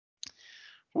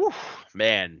 Whew,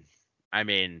 man. I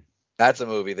mean, That's a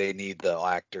movie they need the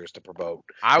actors to promote.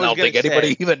 I And I was don't gonna think say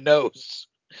anybody even knows.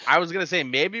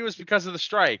 maybe it was because of the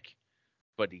strike,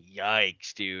 but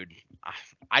yikes, dude.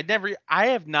 I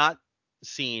have not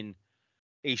seen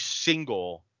a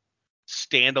single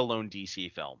standalone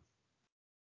DC film.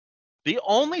 The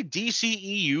only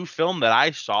DCEU film that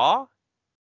I saw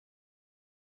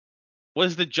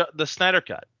was the Snyder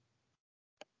Cut.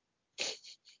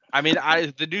 I mean,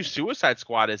 the new Suicide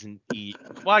Squad isn't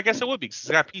well, I guess it would be because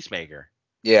it's got Peacemaker.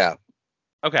 Yeah.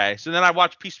 Okay, so then I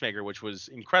watched Peacemaker, which was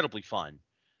incredibly fun,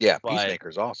 Yeah. but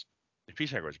Peacemaker's awesome.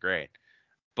 Peacemaker was great.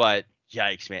 But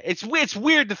yikes, man, it's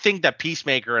weird to think that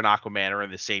Peacemaker and Aquaman are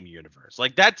in the same universe.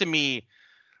 Like that to me,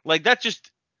 like that just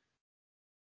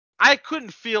I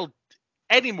couldn't feel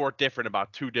any more different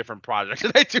about two different projects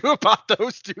than I do about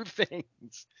those two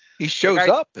things. He Like shows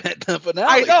up at the I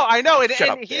finale. know, I know, and Shut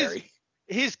and up, Barry.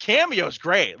 his cameo's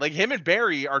great. Like him and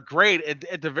Barry are great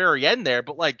at the very end there,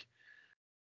 but like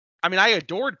I mean, I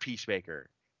adored Peacemaker,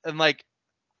 and like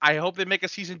I hope they make a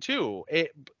season 2.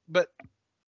 But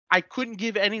I couldn't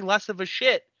give any less of a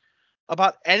shit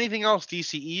about anything else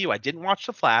DCEU. I didn't watch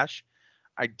The Flash.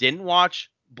 I didn't watch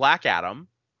Black Adam.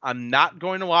 I'm not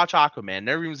going to watch Aquaman.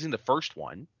 Never even seen the first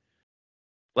one.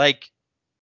 Like,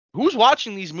 who's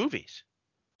watching these movies?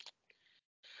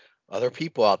 Other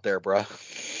people out there, bro.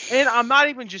 And I'm not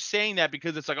even just saying that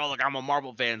because it's like, oh, look, I'm a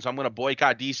Marvel fan, so I'm going to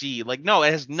boycott DC. Like, no,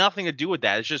 it has nothing to do with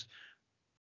that. It's just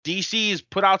DC's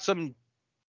put out some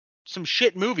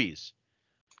shit movies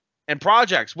and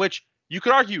projects, which you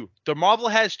could argue the Marvel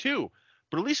has too.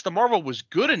 But at least the Marvel was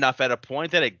good enough at a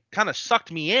point that it kind of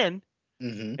sucked me in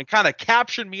Mm-hmm. and kind of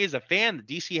captured me as a fan.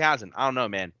 The DC hasn't. I don't know,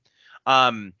 man.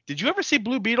 Did you ever see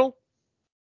Blue Beetle?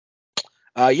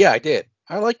 Yeah, I did.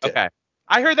 I liked it. Okay,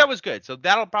 I heard that was good. So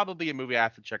that'll probably be a movie I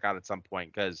have to check out at some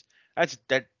point because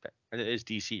that is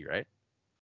DC, right?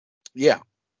 Yeah.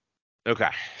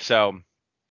 Okay, so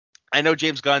I know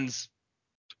James Gunn's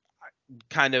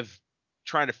kind of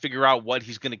trying to figure out what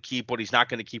he's going to keep, what he's not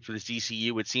going to keep for this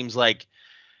DCU. It seems like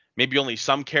maybe only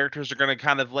some characters are going to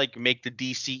kind of like make the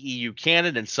DCEU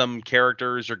canon, and some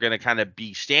characters are going to kind of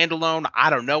be standalone. I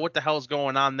don't know what the hell's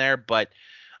going on there, but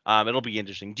it'll be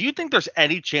interesting. Do you think there's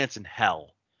any chance in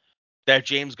hell that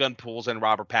James Gunn pulls in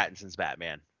Robert Pattinson's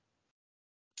Batman?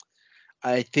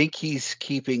 I think he's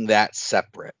keeping that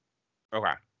separate.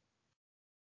 Okay.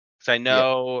 Because I Yeah.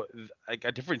 know like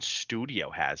a different studio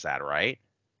has that, right?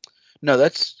 No,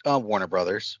 that's Warner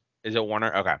Brothers. Is it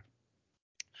Warner? Okay.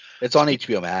 It's on Speak,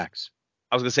 HBO Max.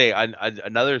 I was gonna say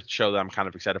another show that I'm kind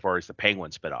of excited for is the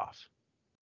Penguin spinoff.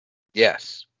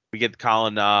 Yes. We get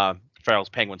Colin Farrell's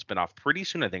Penguin spinoff pretty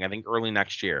soon. I think early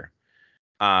next year.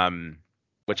 Um,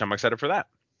 which I'm excited for that.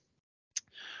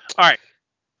 All right.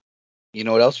 You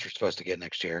know what else you're supposed to get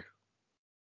next year?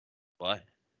 What?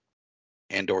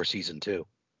 Andor season 2.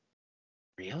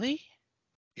 Really?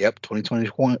 Yep,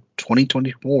 2021,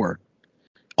 2024.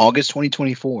 August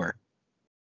 2024.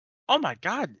 Oh my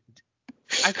God.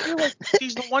 I feel like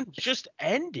season one just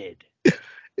ended.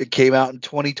 It came out in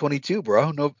 2022,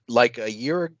 bro. No, like a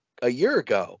year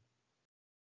ago.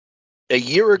 A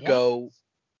year What? ago,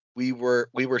 we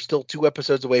were still 2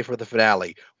 episodes away from the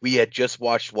finale. We had just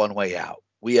watched One Way Out.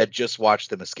 We had just watched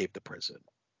them escape the prison.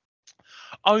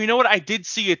 Oh, you know what? I did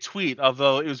see a tweet,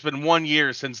 although it's been 1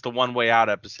 year since the One Way Out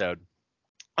episode.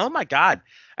 Oh my God.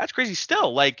 That's crazy.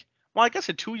 Still, like, well, I guess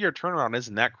a 2 year turnaround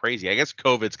isn't that crazy. I guess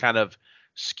COVID's kind of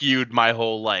skewed my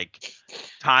whole like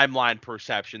timeline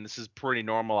perception. This is pretty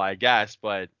normal, I guess,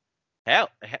 but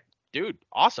dude,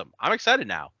 awesome. I'm excited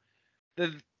now.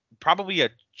 The, probably a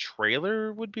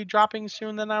trailer would be dropping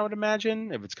soon, then I would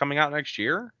imagine, if it's coming out next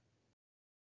year.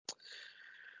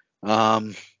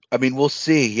 Um, I mean, we'll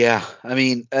see. Yeah,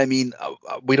 we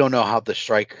don't know how the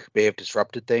strike may have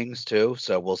disrupted things too,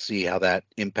 so we'll see how that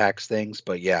impacts things.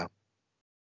 But yeah,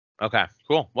 Okay,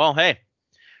 cool. Well, hey,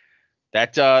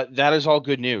 that is all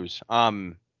good news.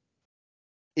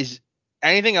 Is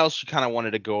anything else you kind of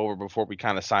wanted to go over before we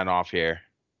kind of sign off here?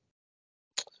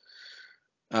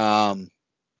 um,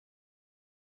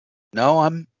 no,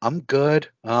 I'm good.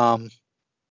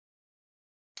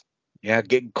 Yeah,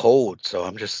 getting cold, so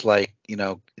I'm just like,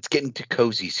 it's getting to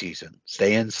cozy season.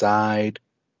 Stay inside,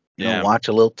 Yeah. watch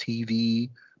a little TV,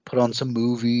 put on some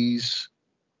movies.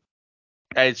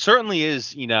 It certainly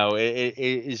is, it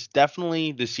is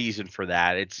definitely the season for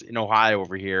that. It's in Ohio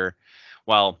over here.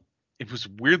 Well, it was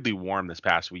weirdly warm this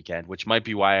past weekend, which might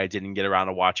be why I didn't get around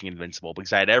to watching Invincible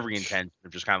because I had every intention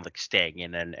of just kind of like staying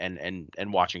in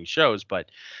and watching shows. But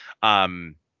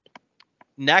um,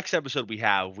 next episode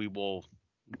we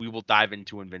will dive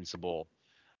into Invincible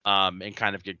and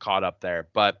kind of get caught up there.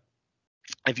 But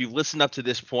if you've listened up to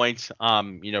this point,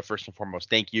 first and foremost,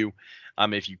 thank you.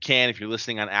 If you're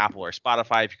listening on Apple or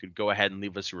Spotify, if you could go ahead and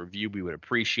leave us a review, we would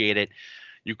appreciate it.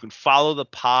 You can follow the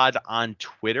pod on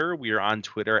Twitter. We are on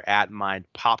Twitter at Mind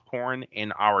Popcorn.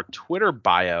 In our Twitter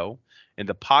bio, in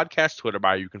the podcast Twitter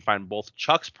bio, you can find both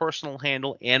Chuck's personal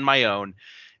handle and my own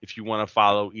if you want to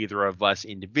follow either of us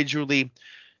individually.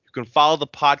 You can follow the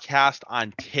podcast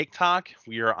on TikTok.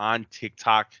 We are on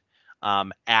TikTok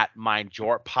at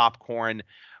Mindjort Popcorn.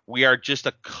 We are just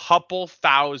a couple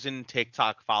thousand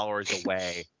TikTok followers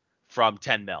away from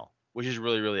 10 mil, which is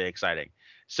really, really exciting.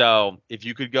 So if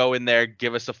you could go in there,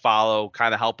 give us a follow,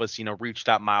 kind of help us, reach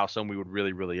that milestone, we would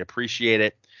really, really appreciate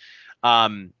it.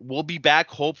 We'll be back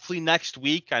hopefully next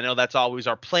week. I know that's always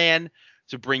our plan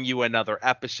to bring you another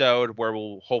episode where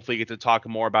we'll hopefully get to talk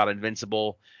more about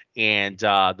Invincible and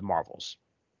the Marvels.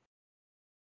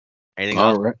 Anything All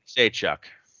else right. to say, Chuck?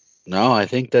 No, I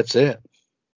think that's it.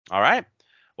 All right.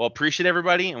 Well, appreciate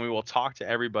everybody, and we will talk to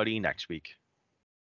everybody next week.